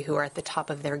country who are at the top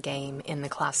of their game in the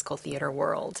classical theater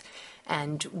world.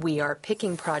 And we are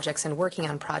picking projects and working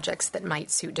on projects that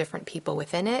might suit different people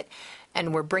within it.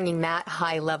 And we're bringing that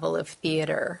high level of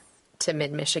theater to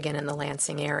mid-Michigan and the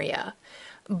Lansing area.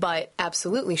 But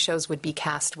absolutely, shows would be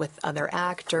cast with other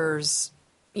actors,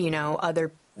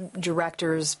 other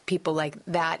directors, people like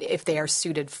that, if they are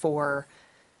suited for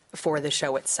the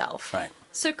show itself. Right.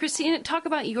 So, Christina, talk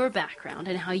about your background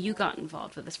and how you got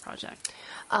involved with this project.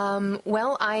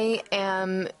 Well, I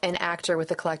am an actor with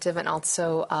the collective and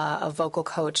also a vocal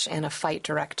coach and a fight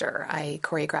director. I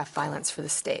choreograph violence for the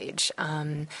stage.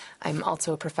 I'm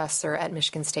also a professor at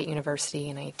Michigan State University,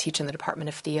 and I teach in the Department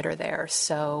of Theater there.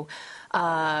 So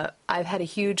I've had a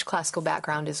huge classical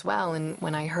background as well, and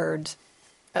when I heard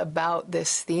about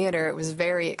this theater, it was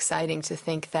very exciting to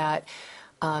think that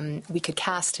we could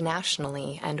cast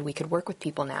nationally and we could work with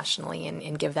people nationally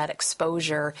and give that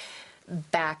exposure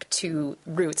back to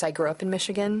roots. I grew up in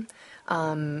Michigan,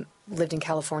 lived in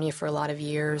California for a lot of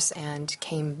years, and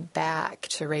came back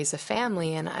to raise a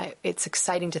family. And it's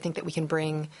exciting to think that we can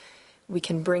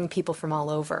bring people from all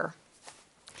over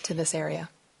to this area.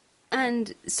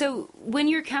 And so, when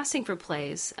you're casting for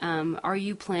plays, are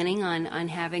you planning on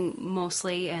having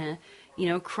mostly,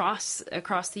 across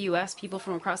the U.S., people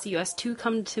from across the U.S. to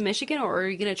come to Michigan, or are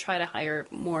you going to try to hire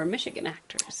more Michigan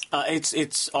actors?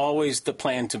 It's always the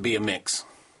plan to be a mix.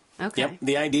 Okay. Yep.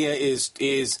 The idea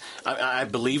is I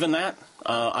believe in that.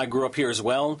 I grew up here as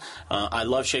well. I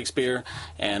love Shakespeare,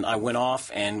 and I went off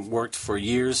and worked for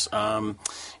years,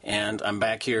 and I'm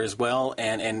back here as well.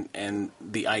 And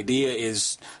the idea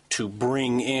is to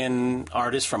bring in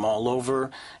artists from all over,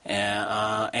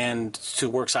 and to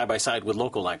work side by side with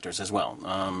local actors as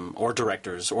well, or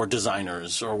directors, or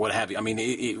designers, or what have you. I mean,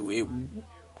 it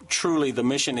truly the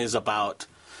mission is about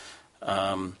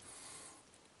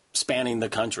spanning the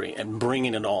country and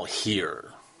bringing it all here.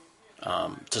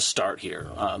 To start here.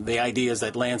 The idea is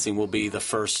that Lansing will be the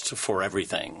first for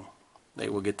everything. They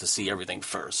will get to see everything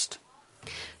first.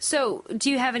 So,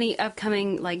 do you have any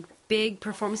upcoming, big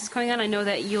performances going on? I know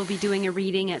that you'll be doing a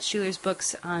reading at Schuler's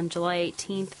Books on July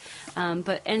 18th,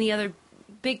 but any other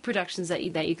big productions that you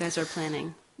guys are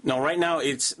planning? No, right now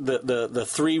it's the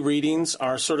three readings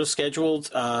are sort of scheduled.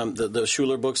 The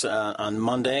Schuler Books on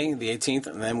Monday, the 18th,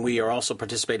 and then we are also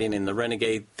participating in the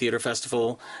Renegade Theater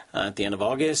Festival at the end of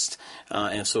August,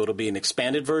 and so it'll be an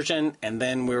expanded version. And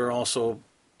then we're also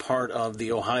part of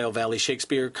the Ohio Valley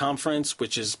Shakespeare Conference,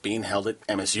 which is being held at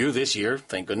MSU this year,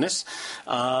 thank goodness.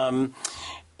 And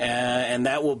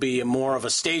that will be more of a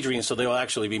stage reading, so there will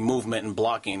actually be movement and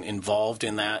blocking involved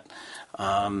in that.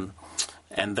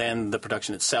 And then the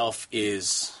production itself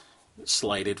is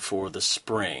slated for the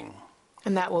spring.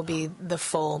 And that will be the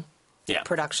full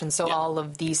production. So all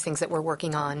of these things that we're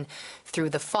working on through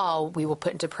the fall, we will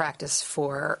put into practice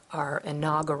for our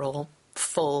inaugural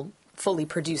fully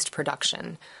produced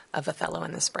production of Othello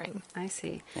in the spring. I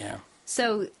see. Yeah.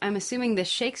 So I'm assuming the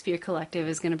Shakespeare Collective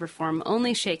is going to perform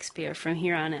only Shakespeare from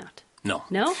here on out. No.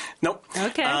 No? Nope.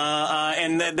 Okay.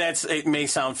 And it may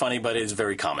sound funny, but it is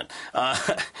very common.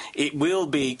 It will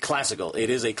be classical. It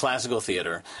is a classical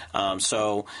theater.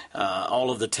 So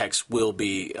all of the text will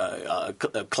be a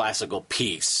classical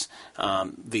piece.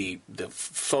 The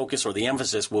focus or the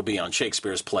emphasis will be on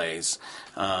Shakespeare's plays.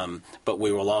 But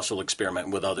we will also experiment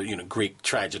with other, Greek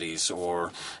tragedies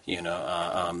or,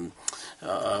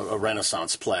 a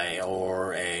Renaissance play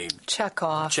or a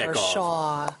Chekhov or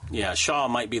Shaw. Yeah, Shaw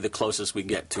might be the closest we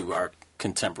get to our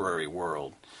contemporary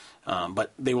world.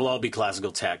 But they will all be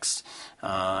classical texts.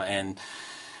 And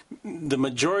The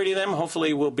majority of them,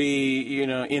 hopefully, will be,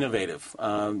 innovative,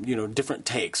 different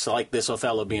takes, like this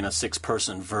Othello being a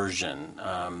 6-person version.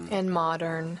 And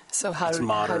modern. So how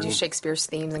do Shakespeare's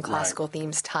themes and classical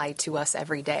themes tie to us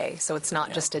every day? So it's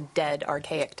not just a dead,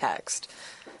 archaic text.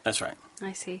 That's right.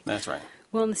 I see. That's right.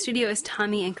 Well, in the studio is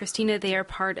Tommy and Christina. They are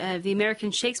part of the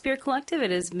American Shakespeare Collective.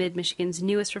 It is Mid-Michigan's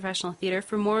newest professional theater.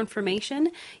 For more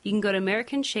information, you can go to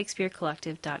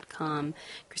AmericanShakespeareCollective.com.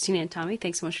 Christina and Tommy,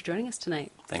 thanks so much for joining us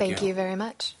tonight. Thank you very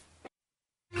much.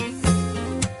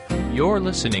 You're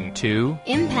listening to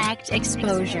Impact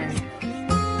Exposure.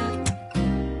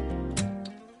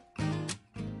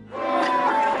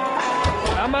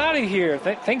 I'm out of here.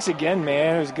 Thanks again,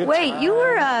 man. It was a good. Wait, time. you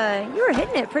were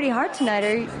hitting it pretty hard tonight.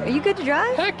 Are you good to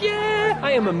drive? Heck yeah!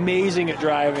 I am amazing at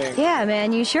driving. Yeah,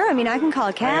 man. You sure? I mean, I can call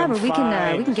a cab, or we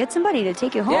can get somebody to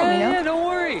take you home. Yeah, don't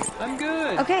worry. I'm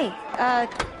good. Okay.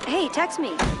 Hey, text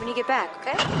me when you get back.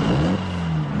 Okay.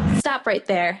 Stop right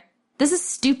there. This is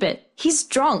stupid. He's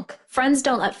drunk. Friends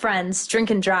don't let friends drink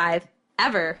and drive.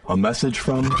 Ever. A message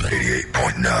from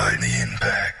 88.9 The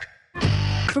Impact.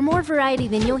 For more variety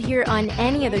than you'll hear on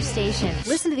any other station,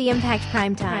 listen to the Impact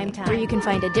Primetime, where you can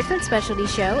find a different specialty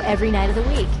show every night of the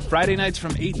week. Friday nights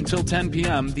from 8 until 10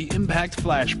 p.m., the Impact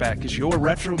Flashback is your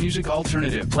retro music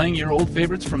alternative, playing your old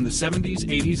favorites from the 70s,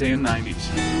 80s, and 90s.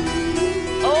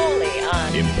 Only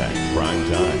on Impact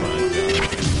Primetime.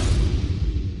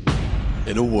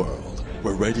 In a world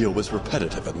where radio is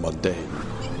repetitive and mundane,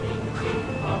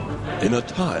 in a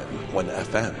time when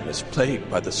FM is plagued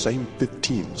by the same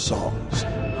 15 songs,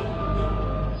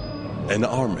 an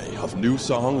army of new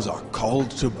songs are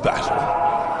called to battle,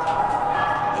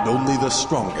 and only the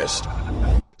strongest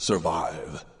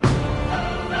survive.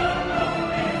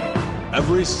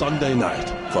 Every Sunday night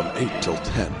from 8 till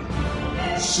 10,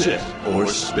 Sit or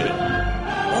Spin,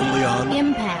 only on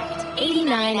Impact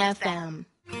 89 FM.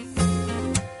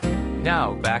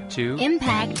 Now back to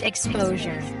Impact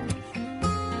Exposure.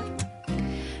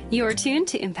 You are tuned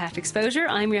to Impact Exposure.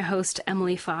 I'm your host,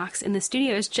 Emily Fox. In the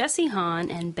studio is Jesse Hahn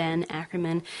and Ben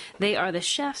Ackerman. They are the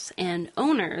chefs and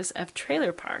owners of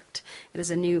Trailer Parked. It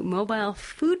is a new mobile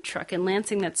food truck in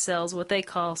Lansing that sells what they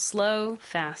call slow,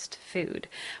 fast food.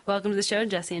 Welcome to the show,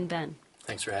 Jesse and Ben.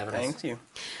 Thanks for having us. Thank you.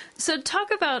 So talk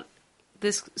about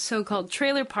this so-called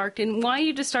Trailer Parked and why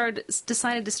you decided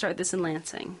to start this in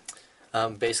Lansing.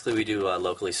 Basically, we do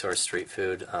locally sourced street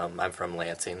food. I'm from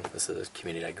Lansing. This is a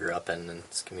community I grew up in, and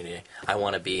it's a community I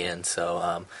want to be in.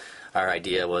 So our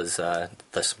idea was the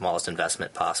smallest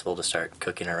investment possible to start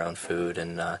cooking our own food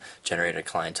and generate a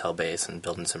clientele base and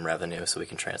building some revenue so we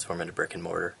can transform into brick and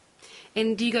mortar.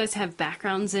 And do you guys have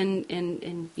backgrounds in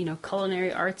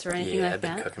culinary arts or anything like that? Yeah,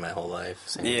 I've been cooking my whole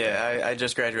life. Yeah, I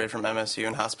just graduated from MSU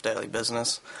in hospitality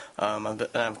business.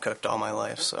 I've cooked all my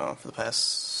life, so for the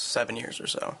past 7 years or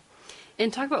so.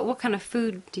 And talk about what kind of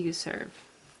food do you serve?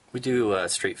 We do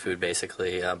street food,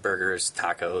 basically. Burgers,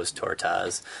 tacos,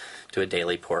 tortas. Do a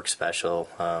daily pork special.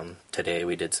 Today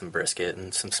we did some brisket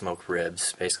and some smoked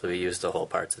ribs. Basically, we use the whole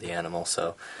parts of the animal,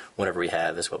 so whatever we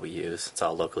have is what we use. It's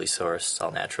all locally sourced, it's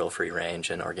all natural, free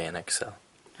range, and organic. So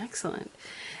excellent.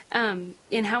 And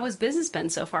how has business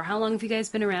been so far? How long have you guys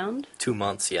been around? 2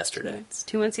 months yesterday.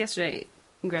 2 months yesterday.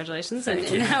 Congratulations.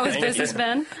 And how has business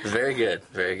been? Very good,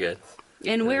 very good.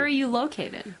 And where are you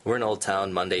located? We're in Old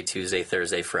Town Monday, Tuesday,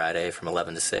 Thursday, Friday from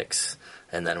 11 to 6.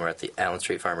 And then we're at the Allen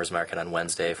Street Farmers Market on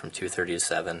Wednesday from 2:30 to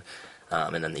 7.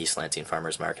 And then the East Lansing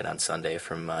Farmers Market on Sunday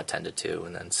from 10 to 2.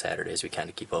 And then Saturdays we kind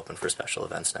of keep open for special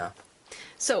events now.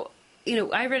 So,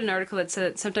 I read an article that said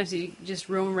that sometimes you just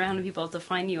roam around and people have to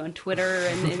find you on Twitter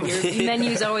and your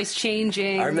menu's always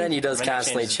changing. Our menu does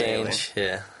constantly change,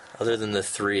 yeah. Other than the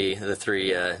three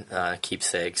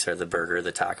keepsakes are the burger,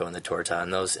 the taco, and the torta,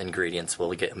 and those ingredients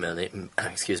will get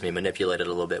manipulated a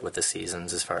little bit with the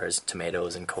seasons as far as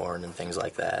tomatoes and corn and things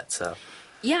like that. So,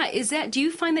 yeah, do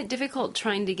you find that difficult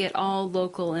trying to get all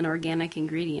local and organic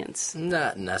ingredients?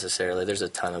 Not necessarily. There's a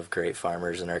ton of great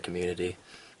farmers in our community,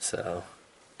 so.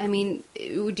 I mean,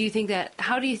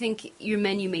 how do you think your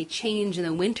menu may change in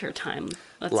the winter time?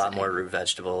 A lot more root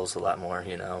vegetables, a lot more,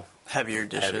 heavier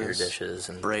dishes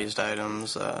and braised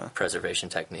items, preservation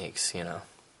techniques,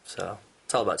 So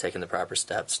it's all about taking the proper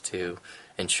steps to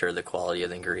ensure the quality of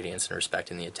the ingredients and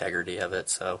respecting the integrity of it.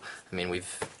 So, I mean,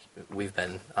 we've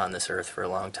been on this earth for a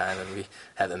long time, and we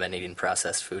haven't been eating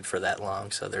processed food for that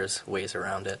long. So there's ways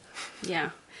around it. Yeah,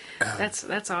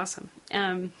 that's awesome.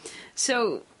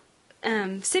 So,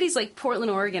 cities like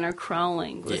Portland, Oregon are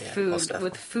crawling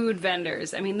with food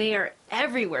vendors. I mean, they are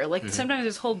everywhere. Like sometimes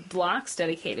there's whole blocks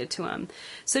dedicated to them.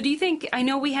 So do you think, I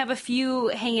know we have a few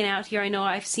hanging out here. I know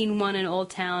I've seen one in Old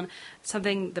Town,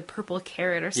 something, the Purple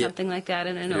Carrot or something like that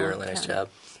in an Old Town. Really nice job.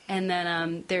 And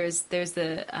then there's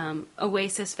the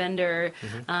Oasis vendor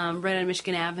right on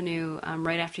Michigan Avenue,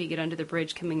 right after you get under the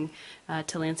bridge coming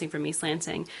to Lansing from East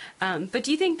Lansing. But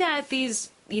do you think that these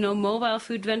mobile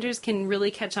food vendors can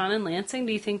really catch on in Lansing?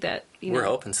 Do you think that we're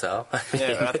hoping so?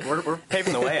 Yeah, we're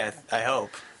paving the way. I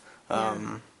hope. I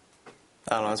don't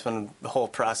know. It's been the whole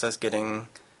process getting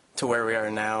to where we are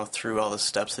now through all the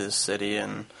steps of the city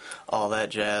and all that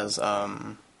jazz.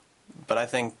 But I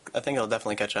think it'll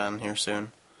definitely catch on here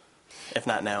soon. If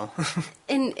not now.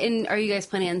 And are you guys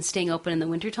planning on staying open in the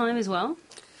wintertime as well?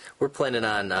 We're planning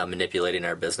on manipulating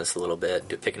our business a little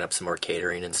bit, picking up some more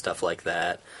catering and stuff like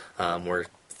that. We're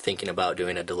thinking about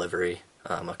doing a delivery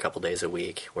a couple days a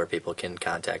week where people can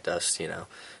contact us,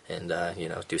 and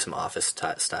do some office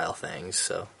style things.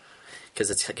 So, because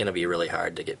it's going to be really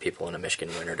hard to get people in a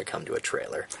Michigan winter to come to a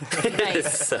trailer. Right.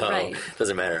 So right. It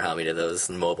doesn't matter how many of those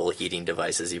mobile heating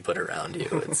devices you put around you.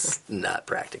 It's not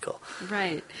practical.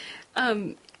 Right.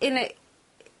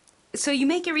 So you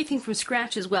make everything from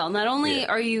scratch as well. Not only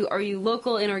are you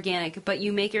local and organic, but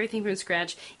you make everything from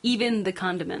scratch, even the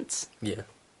condiments. Yeah.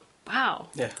 Wow.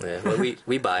 Yeah. Well,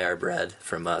 we buy our bread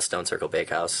from Stone Circle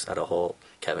Bakehouse out of Holt.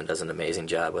 Kevin does an amazing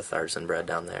job with artisan bread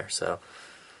down there. So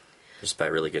just buy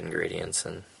really good ingredients.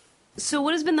 And so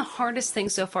what has been the hardest thing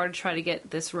so far to try to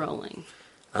get this rolling?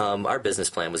 Our business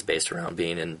plan was based around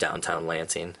being in downtown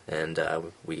Lansing, and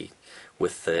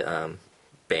with the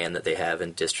ban that they have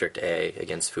in District A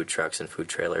against food trucks and food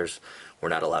trailers, we're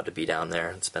not allowed to be down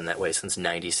there. It's been that way since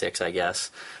 '96, I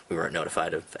guess. We weren't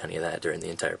notified of any of that during the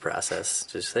entire process.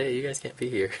 Just, hey, you guys can't be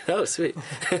here. Oh, sweet.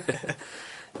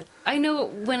 I know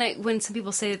when some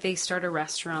people say that they start a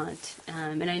restaurant,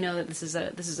 and I know that this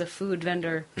is a food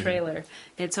vendor trailer,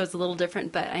 and so it's a little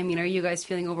different. But I mean, are you guys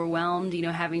feeling overwhelmed?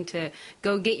 Having to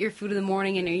go get your food in the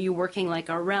morning, and are you working like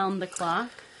around the clock?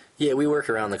 Yeah, we work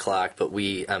around the clock, but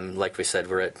we, like we said,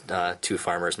 we're at 2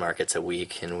 farmers markets a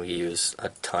week, and we use a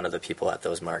ton of the people at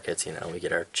those markets. We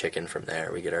get our chicken from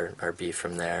there, we get our beef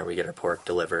from there, we get our pork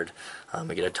delivered,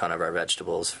 we get a ton of our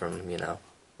vegetables from,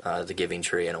 the Giving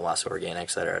Tree and Owasso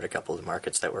Organics that are at a couple of the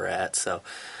markets that we're at. So,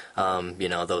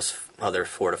 those other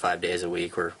 4 to 5 days a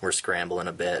week, we're scrambling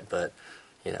a bit, but,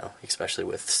 especially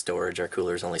with storage, our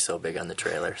cooler's only so big on the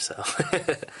trailer, so.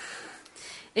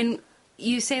 And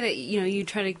you say that, you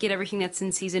try to get everything that's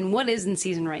in season. What is in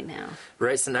season right now?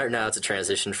 Right now it's a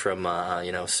transition from,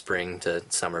 spring to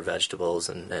summer vegetables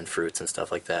and fruits and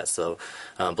stuff like that. So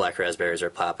black raspberries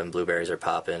are popping, blueberries are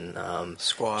popping,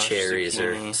 squash, cherries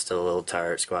zucchini. are still a little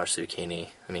tart, squash, zucchini.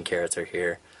 I mean, carrots are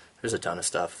here. There's a ton of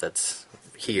stuff that's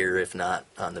here, if not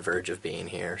on the verge of being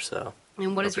here. So.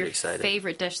 And what is your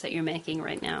favorite dish that you're making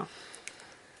right now?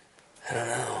 I don't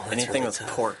know. Anything with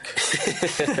pork.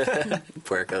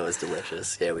 Pork is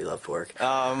delicious. Yeah, we love pork.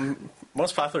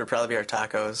 Most popular would probably be our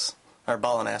tacos, our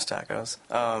ball-and-ass tacos.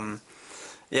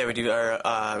 We do we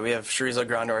have chorizo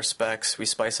grande to our specs. We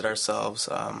spice it ourselves.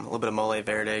 A little bit of mole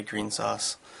verde, green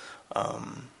sauce, a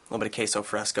little bit of queso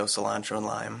fresco, cilantro, and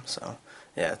lime. So,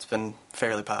 yeah, it's been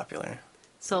fairly popular.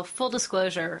 So, full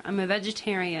disclosure, I'm a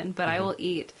vegetarian, but I will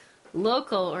eat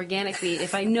local organic meat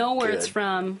if I know where it's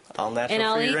from. All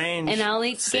natural, free range. And I'll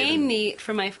eat game meat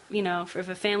for my, if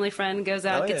a family friend goes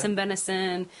out, get some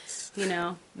venison,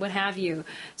 what have you.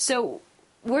 So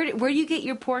where do you get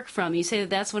your pork from? You say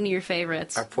that's one of your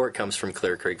favorites. Our pork comes from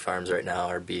Clear Creek Farms right now.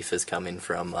 Our beef is coming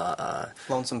from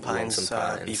Lonesome Pines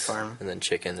Beef Farm, and then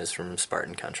chicken is from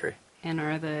Spartan Country. And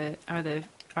are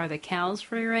the cows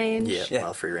free range? Yeah,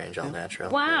 all free range, all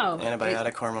natural. Wow.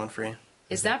 Antibiotic, hormone free.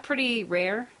 Is that pretty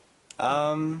rare?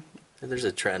 There's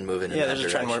a trend moving in that direction.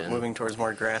 There's a trend moving towards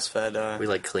more grass-fed, we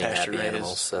like clean, happy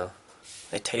animals, so.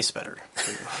 They taste better.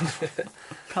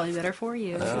 Probably better for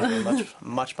you.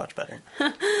 Much better.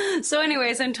 So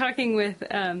anyways, I'm talking with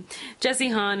Jesse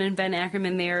Hahn and Ben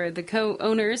Ackerman. They are the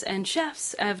co-owners and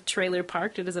chefs of Trailer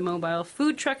Parked. It is a mobile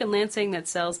food truck in Lansing that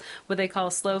sells what they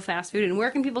call slow fast food. And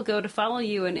where can people go to follow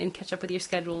you and catch up with your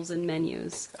schedules and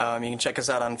menus? You can check us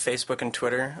out on Facebook and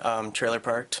Twitter, Trailer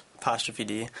Parked,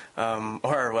 ''D, or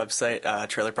our website,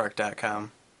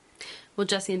 trailerpark.com. Well,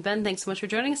 Jesse and Ben, thanks so much for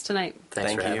joining us tonight.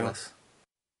 Thanks for having us.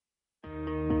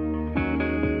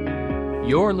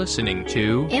 You're listening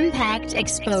to Impact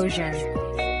Exposure.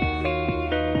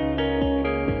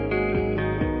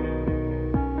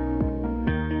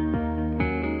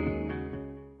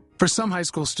 For some high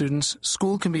school students,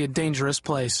 school can be a dangerous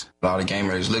place. A lot of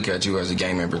gamers look at you as a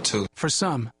gang member, too. For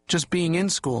some, Just being in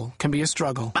school can be a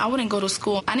struggle. I wouldn't go to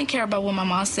school. I didn't care about what my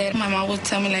mom said. My mom would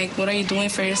tell me, like, what are you doing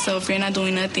for yourself? You're not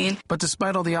doing nothing. But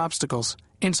despite all the obstacles,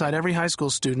 inside every high school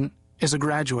student is a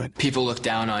graduate. People look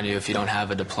down on you if you don't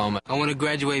have a diploma. I want to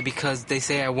graduate because they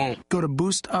say I won't. Go to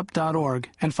boostup.org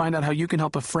and find out how you can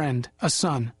help a friend, a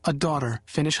son, a daughter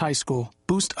finish high school.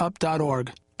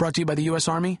 Boostup.org. Brought to you by the U.S.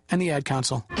 Army and the Ad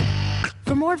Council.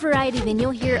 For more variety than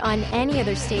you'll hear on any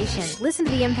other station, listen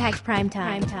to the Impact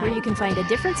Primetime, where you can find a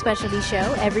different specialty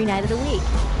show every night of the week.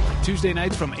 Tuesday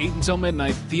nights from 8 until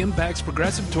midnight, the Impact's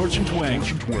Progressive Torch and Twang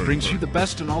brings you the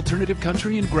best in alternative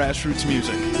country and grassroots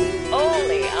music.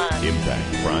 Only on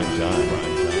Impact Primetime.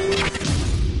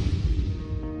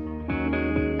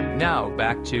 Now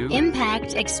back to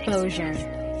Impact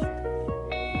Exposure.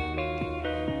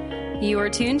 You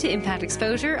are tuned to Impact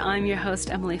Exposure. I'm your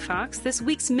host, Emily Fox. This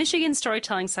week's Michigan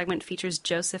Storytelling segment features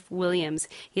Joseph Williams.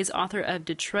 He is author of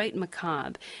Detroit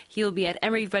Macabre. He will be at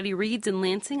Everybody Reads in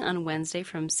Lansing on Wednesday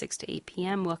from 6 to 8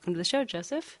 p.m. Welcome to the show,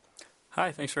 Joseph.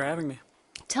 Hi, thanks for having me.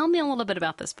 Tell me a little bit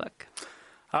about this book.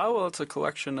 Well, it's a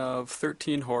collection of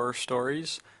 13 horror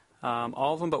stories.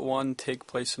 All of them but one take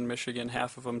place in Michigan.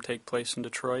 Half of them take place in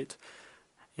Detroit.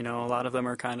 You know, a lot of them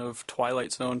are kind of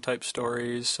Twilight Zone type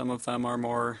stories. Some of them are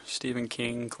more Stephen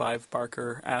King, Clive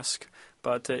Barker-esque.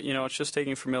 But, it's just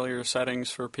taking familiar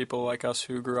settings for people like us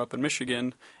who grew up in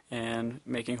Michigan and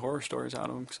making horror stories out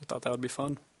of them, because I thought that would be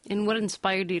fun. And what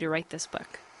inspired you to write this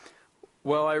book?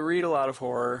 Well, I read a lot of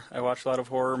horror. I watch a lot of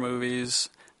horror movies.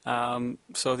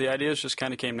 So the ideas just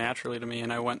kind of came naturally to me,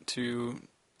 and I went to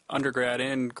undergrad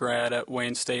and grad at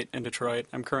Wayne State in Detroit.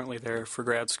 I'm currently there for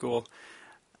grad school.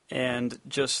 And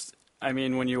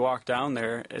when you walk down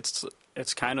there, it's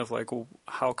kind of like, well,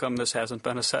 how come this hasn't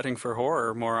been a setting for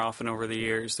horror more often over the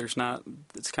years?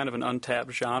 It's kind of an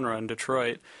untapped genre in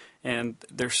Detroit. And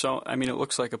it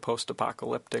looks like a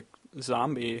post-apocalyptic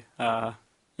zombie,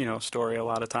 story a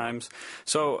lot of times.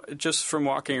 So just from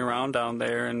walking around down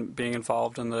there and being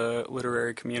involved in the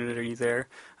literary community there,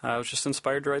 I was just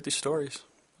inspired to write these stories.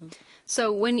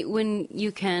 So when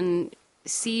you can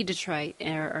see Detroit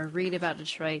or read about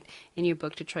Detroit in your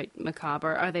book, Detroit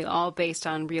Macabre, are they all based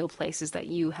on real places that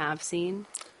you have seen?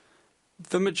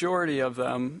 The majority of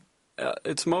them.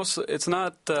 It's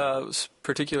not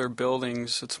particular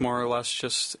buildings. It's more or less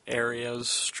just areas,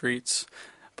 streets.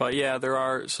 But yeah, there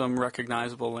are some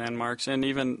recognizable landmarks, and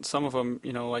even some of them,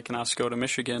 like in Oscoda,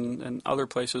 Michigan, and other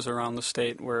places around the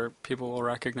state where people will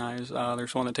recognize.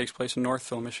 There's one that takes place in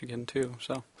Northville, Michigan, too.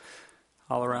 So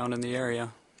all around in the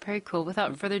area. Very cool.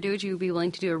 Without further ado, would you be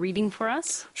willing to do a reading for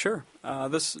us? Sure.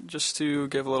 This, just to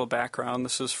give a little background,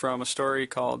 this is from a story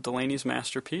called Delaney's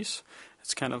Masterpiece.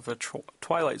 It's kind of a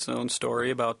Twilight Zone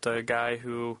story about a guy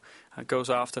who goes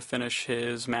off to finish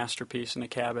his masterpiece in a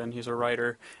cabin. He's a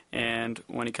writer, and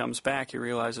when he comes back, he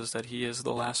realizes that he is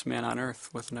the last man on Earth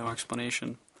with no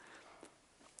explanation.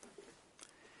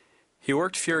 He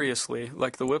worked furiously,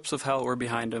 like the whips of hell were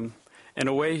behind him. In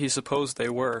a way, he supposed they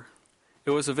were.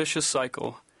 It was a vicious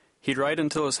cycle. He'd write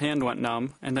until his hand went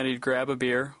numb, and then he'd grab a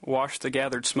beer, wash the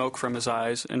gathered smoke from his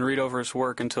eyes, and read over his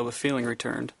work until the feeling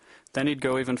returned. Then he'd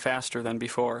go even faster than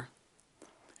before.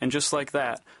 And just like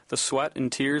that, the sweat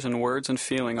and tears and words and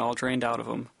feeling all drained out of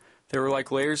him. They were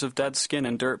like layers of dead skin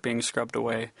and dirt being scrubbed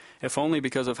away, if only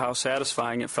because of how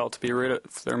satisfying it felt to be rid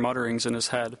of their mutterings in his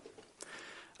head.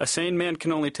 A sane man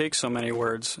can only take so many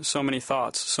words, so many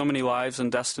thoughts, so many lives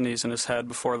and destinies in his head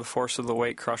before the force of the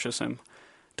weight crushes him.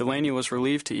 Delaney was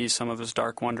relieved to ease some of his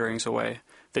dark wonderings away.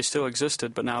 They still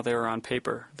existed, but now they were on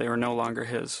paper. They were no longer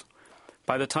his.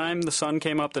 By the time the sun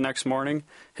came up the next morning,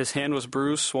 his hand was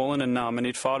bruised, swollen, and numb, and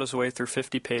he'd fought his way through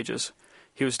 50 pages.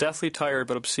 He was deathly tired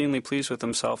but obscenely pleased with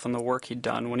himself and the work he'd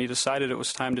done when he decided it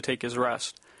was time to take his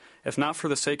rest. If not for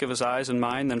the sake of his eyes and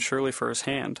mind, then surely for his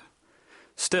hand.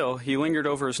 Still, he lingered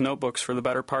over his notebooks for the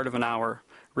better part of an hour,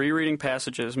 rereading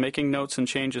passages, making notes and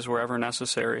changes wherever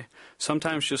necessary,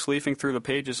 sometimes just leafing through the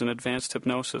pages in advanced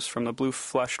hypnosis from the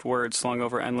blue-fleshed words slung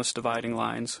over endless dividing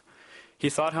lines. He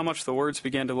thought how much the words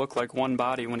began to look like one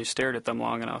body when he stared at them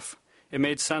long enough. It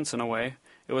made sense in a way.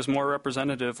 It was more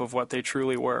representative of what they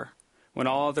truly were. When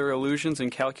all other illusions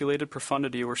and calculated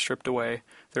profundity were stripped away,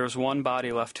 there was one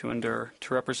body left to endure,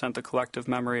 to represent the collective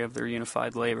memory of their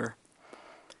unified labor.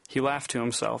 He laughed to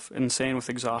himself, insane with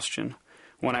exhaustion.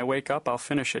 When I wake up, I'll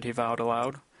finish it, he vowed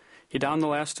aloud. He downed the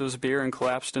last of his beer and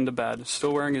collapsed into bed,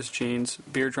 still wearing his jeans,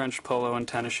 beer-drenched polo, and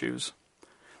tennis shoes.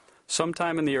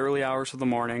 Sometime in the early hours of the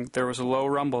morning, there was a low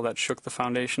rumble that shook the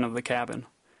foundation of the cabin.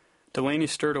 Delaney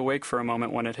stirred awake for a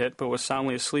moment when it hit, but was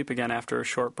soundly asleep again after a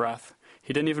short breath.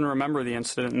 He didn't even remember the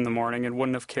incident in the morning and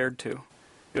wouldn't have cared to.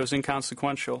 It was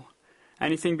inconsequential.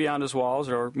 Anything beyond his walls,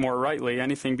 or more rightly,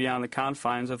 anything beyond the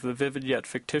confines of the vivid yet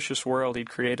fictitious world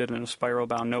he'd created in his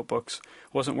spiral-bound notebooks,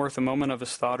 wasn't worth a moment of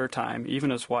his thought or time,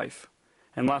 even his wife.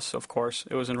 Unless, of course,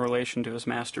 it was in relation to his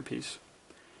masterpiece.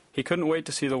 He couldn't wait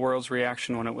to see the world's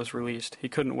reaction when it was released. He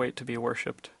couldn't wait to be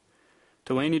worshipped.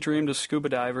 Delaney dreamed of scuba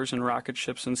divers and rocket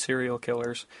ships and serial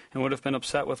killers, and would have been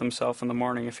upset with himself in the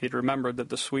morning if he'd remembered that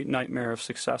the sweet nightmare of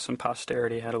success and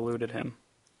posterity had eluded him.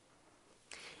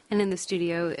 And in the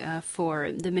studio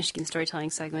for the Michigan Storytelling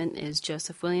segment is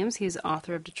Joseph Williams. He's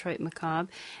author of Detroit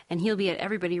Macabre, and he'll be at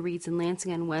Everybody Reads in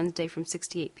Lansing on Wednesday from 6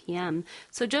 to 8 p.m.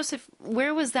 So, Joseph,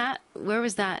 where was that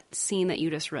scene that you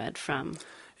just read from?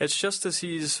 It's just as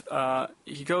he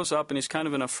goes up and he's kind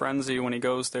of in a frenzy when he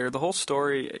goes there. The whole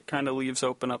story kind of leaves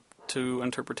open up to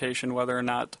interpretation whether or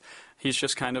not he's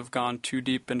just kind of gone too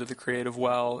deep into the creative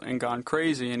well and gone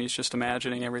crazy, and he's just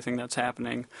imagining everything that's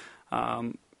happening.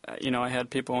 I had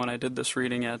people when I did this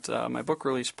reading at my book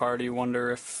release party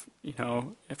wonder if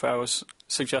I was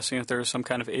suggesting that there was some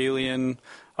kind of alien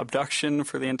abduction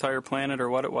for the entire planet or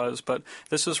what it was. But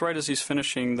this is right as he's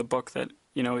finishing the book that,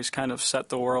 he's kind of set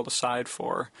the world aside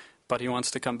for. But he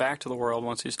wants to come back to the world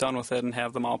once he's done with it and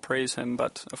have them all praise him.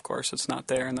 But, of course, it's not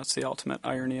there, and that's the ultimate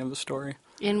irony of the story.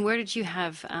 And where did you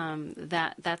have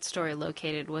that story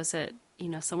located? Was it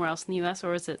somewhere else in the U.S.,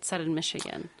 or is it set in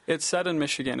Michigan? It's set in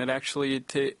Michigan. It actually,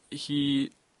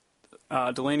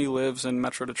 Delaney lives in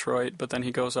Metro Detroit, but then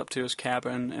he goes up to his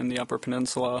cabin in the Upper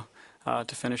Peninsula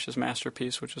to finish his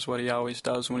masterpiece, which is what he always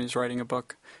does when he's writing a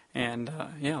book. And,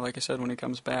 like I said, when he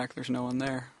comes back, there's no one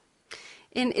there.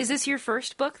 And is this your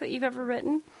first book that you've ever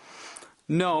written?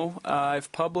 No.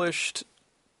 I've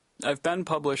been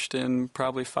published in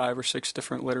probably 5 or 6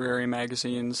 different literary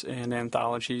magazines and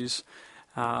anthologies.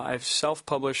 I've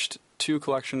self-published 2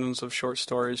 collections of short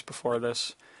stories before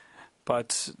this,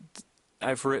 but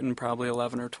I've written probably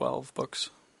 11 or 12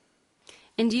 books.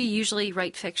 And do you usually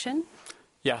write fiction?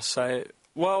 Yes. I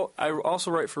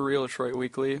also write for Real Detroit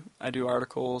Weekly. I do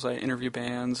articles, I interview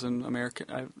bands, and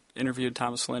I've interviewed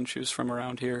Thomas Lynch, who's from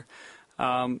around here.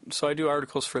 So I do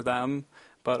articles for them,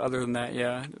 but other than that,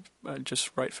 I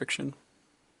just write fiction.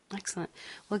 Excellent.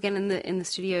 Well, again, in the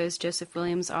studio is Joseph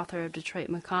Williams, author of Detroit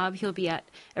Macabre. He'll be at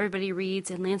Everybody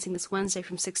Reads in Lansing this Wednesday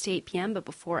from 6 to 8 p.m. But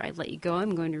before I let you go,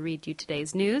 I'm going to read you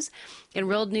today's news. In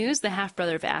world news, the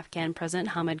half-brother of Afghan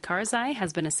President Hamid Karzai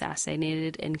has been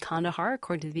assassinated in Kandahar,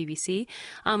 according to the BBC.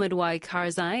 Ahmad Y.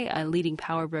 Karzai, a leading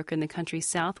power broker in the country's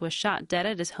south, was shot dead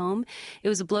at his home. It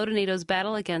was a blow to NATO's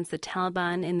battle against the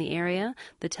Taliban in the area.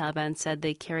 The Taliban said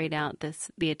they carried out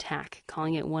the attack,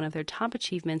 calling it one of their top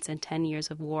achievements in 10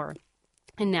 years of war.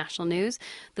 In national news,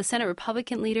 the Senate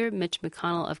Republican leader Mitch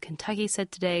McConnell of Kentucky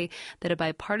said today that a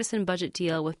bipartisan budget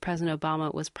deal with President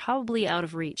Obama was probably out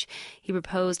of reach. He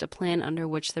proposed a plan under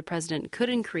which the president could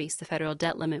increase the federal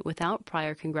debt limit without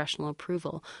prior congressional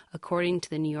approval, according to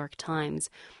the New York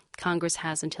Times. Congress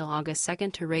has until August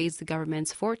 2nd to raise the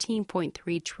government's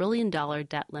 $14.3 trillion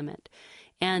debt limit.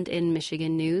 And in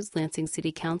Michigan news, Lansing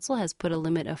City Council has put a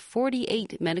limit of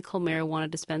 48 medical marijuana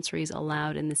dispensaries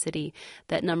allowed in the city.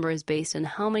 That number is based on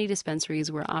how many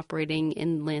dispensaries were operating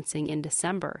in Lansing in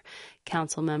December.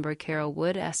 Council member Carol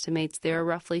Wood estimates there are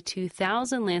roughly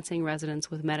 2,000 Lansing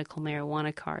residents with medical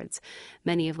marijuana cards.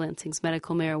 Many of Lansing's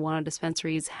medical marijuana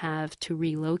dispensaries have to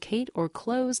relocate or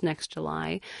close next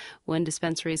July, when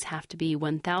dispensaries have to be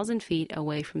 1,000 feet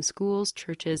away from schools,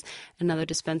 churches, and other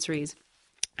dispensaries.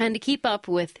 And to keep up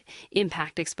with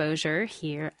Impact Exposure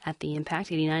here at the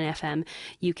Impact 89 FM,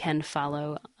 you can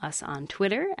follow us on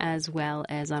Twitter as well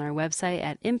as on our website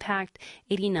at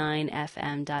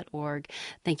impact89fm.org.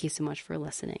 Thank you so much for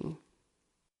listening.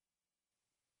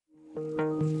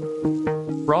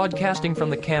 Broadcasting from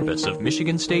the campus of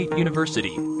Michigan State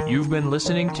University, you've been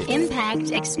listening to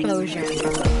Impact Exposure.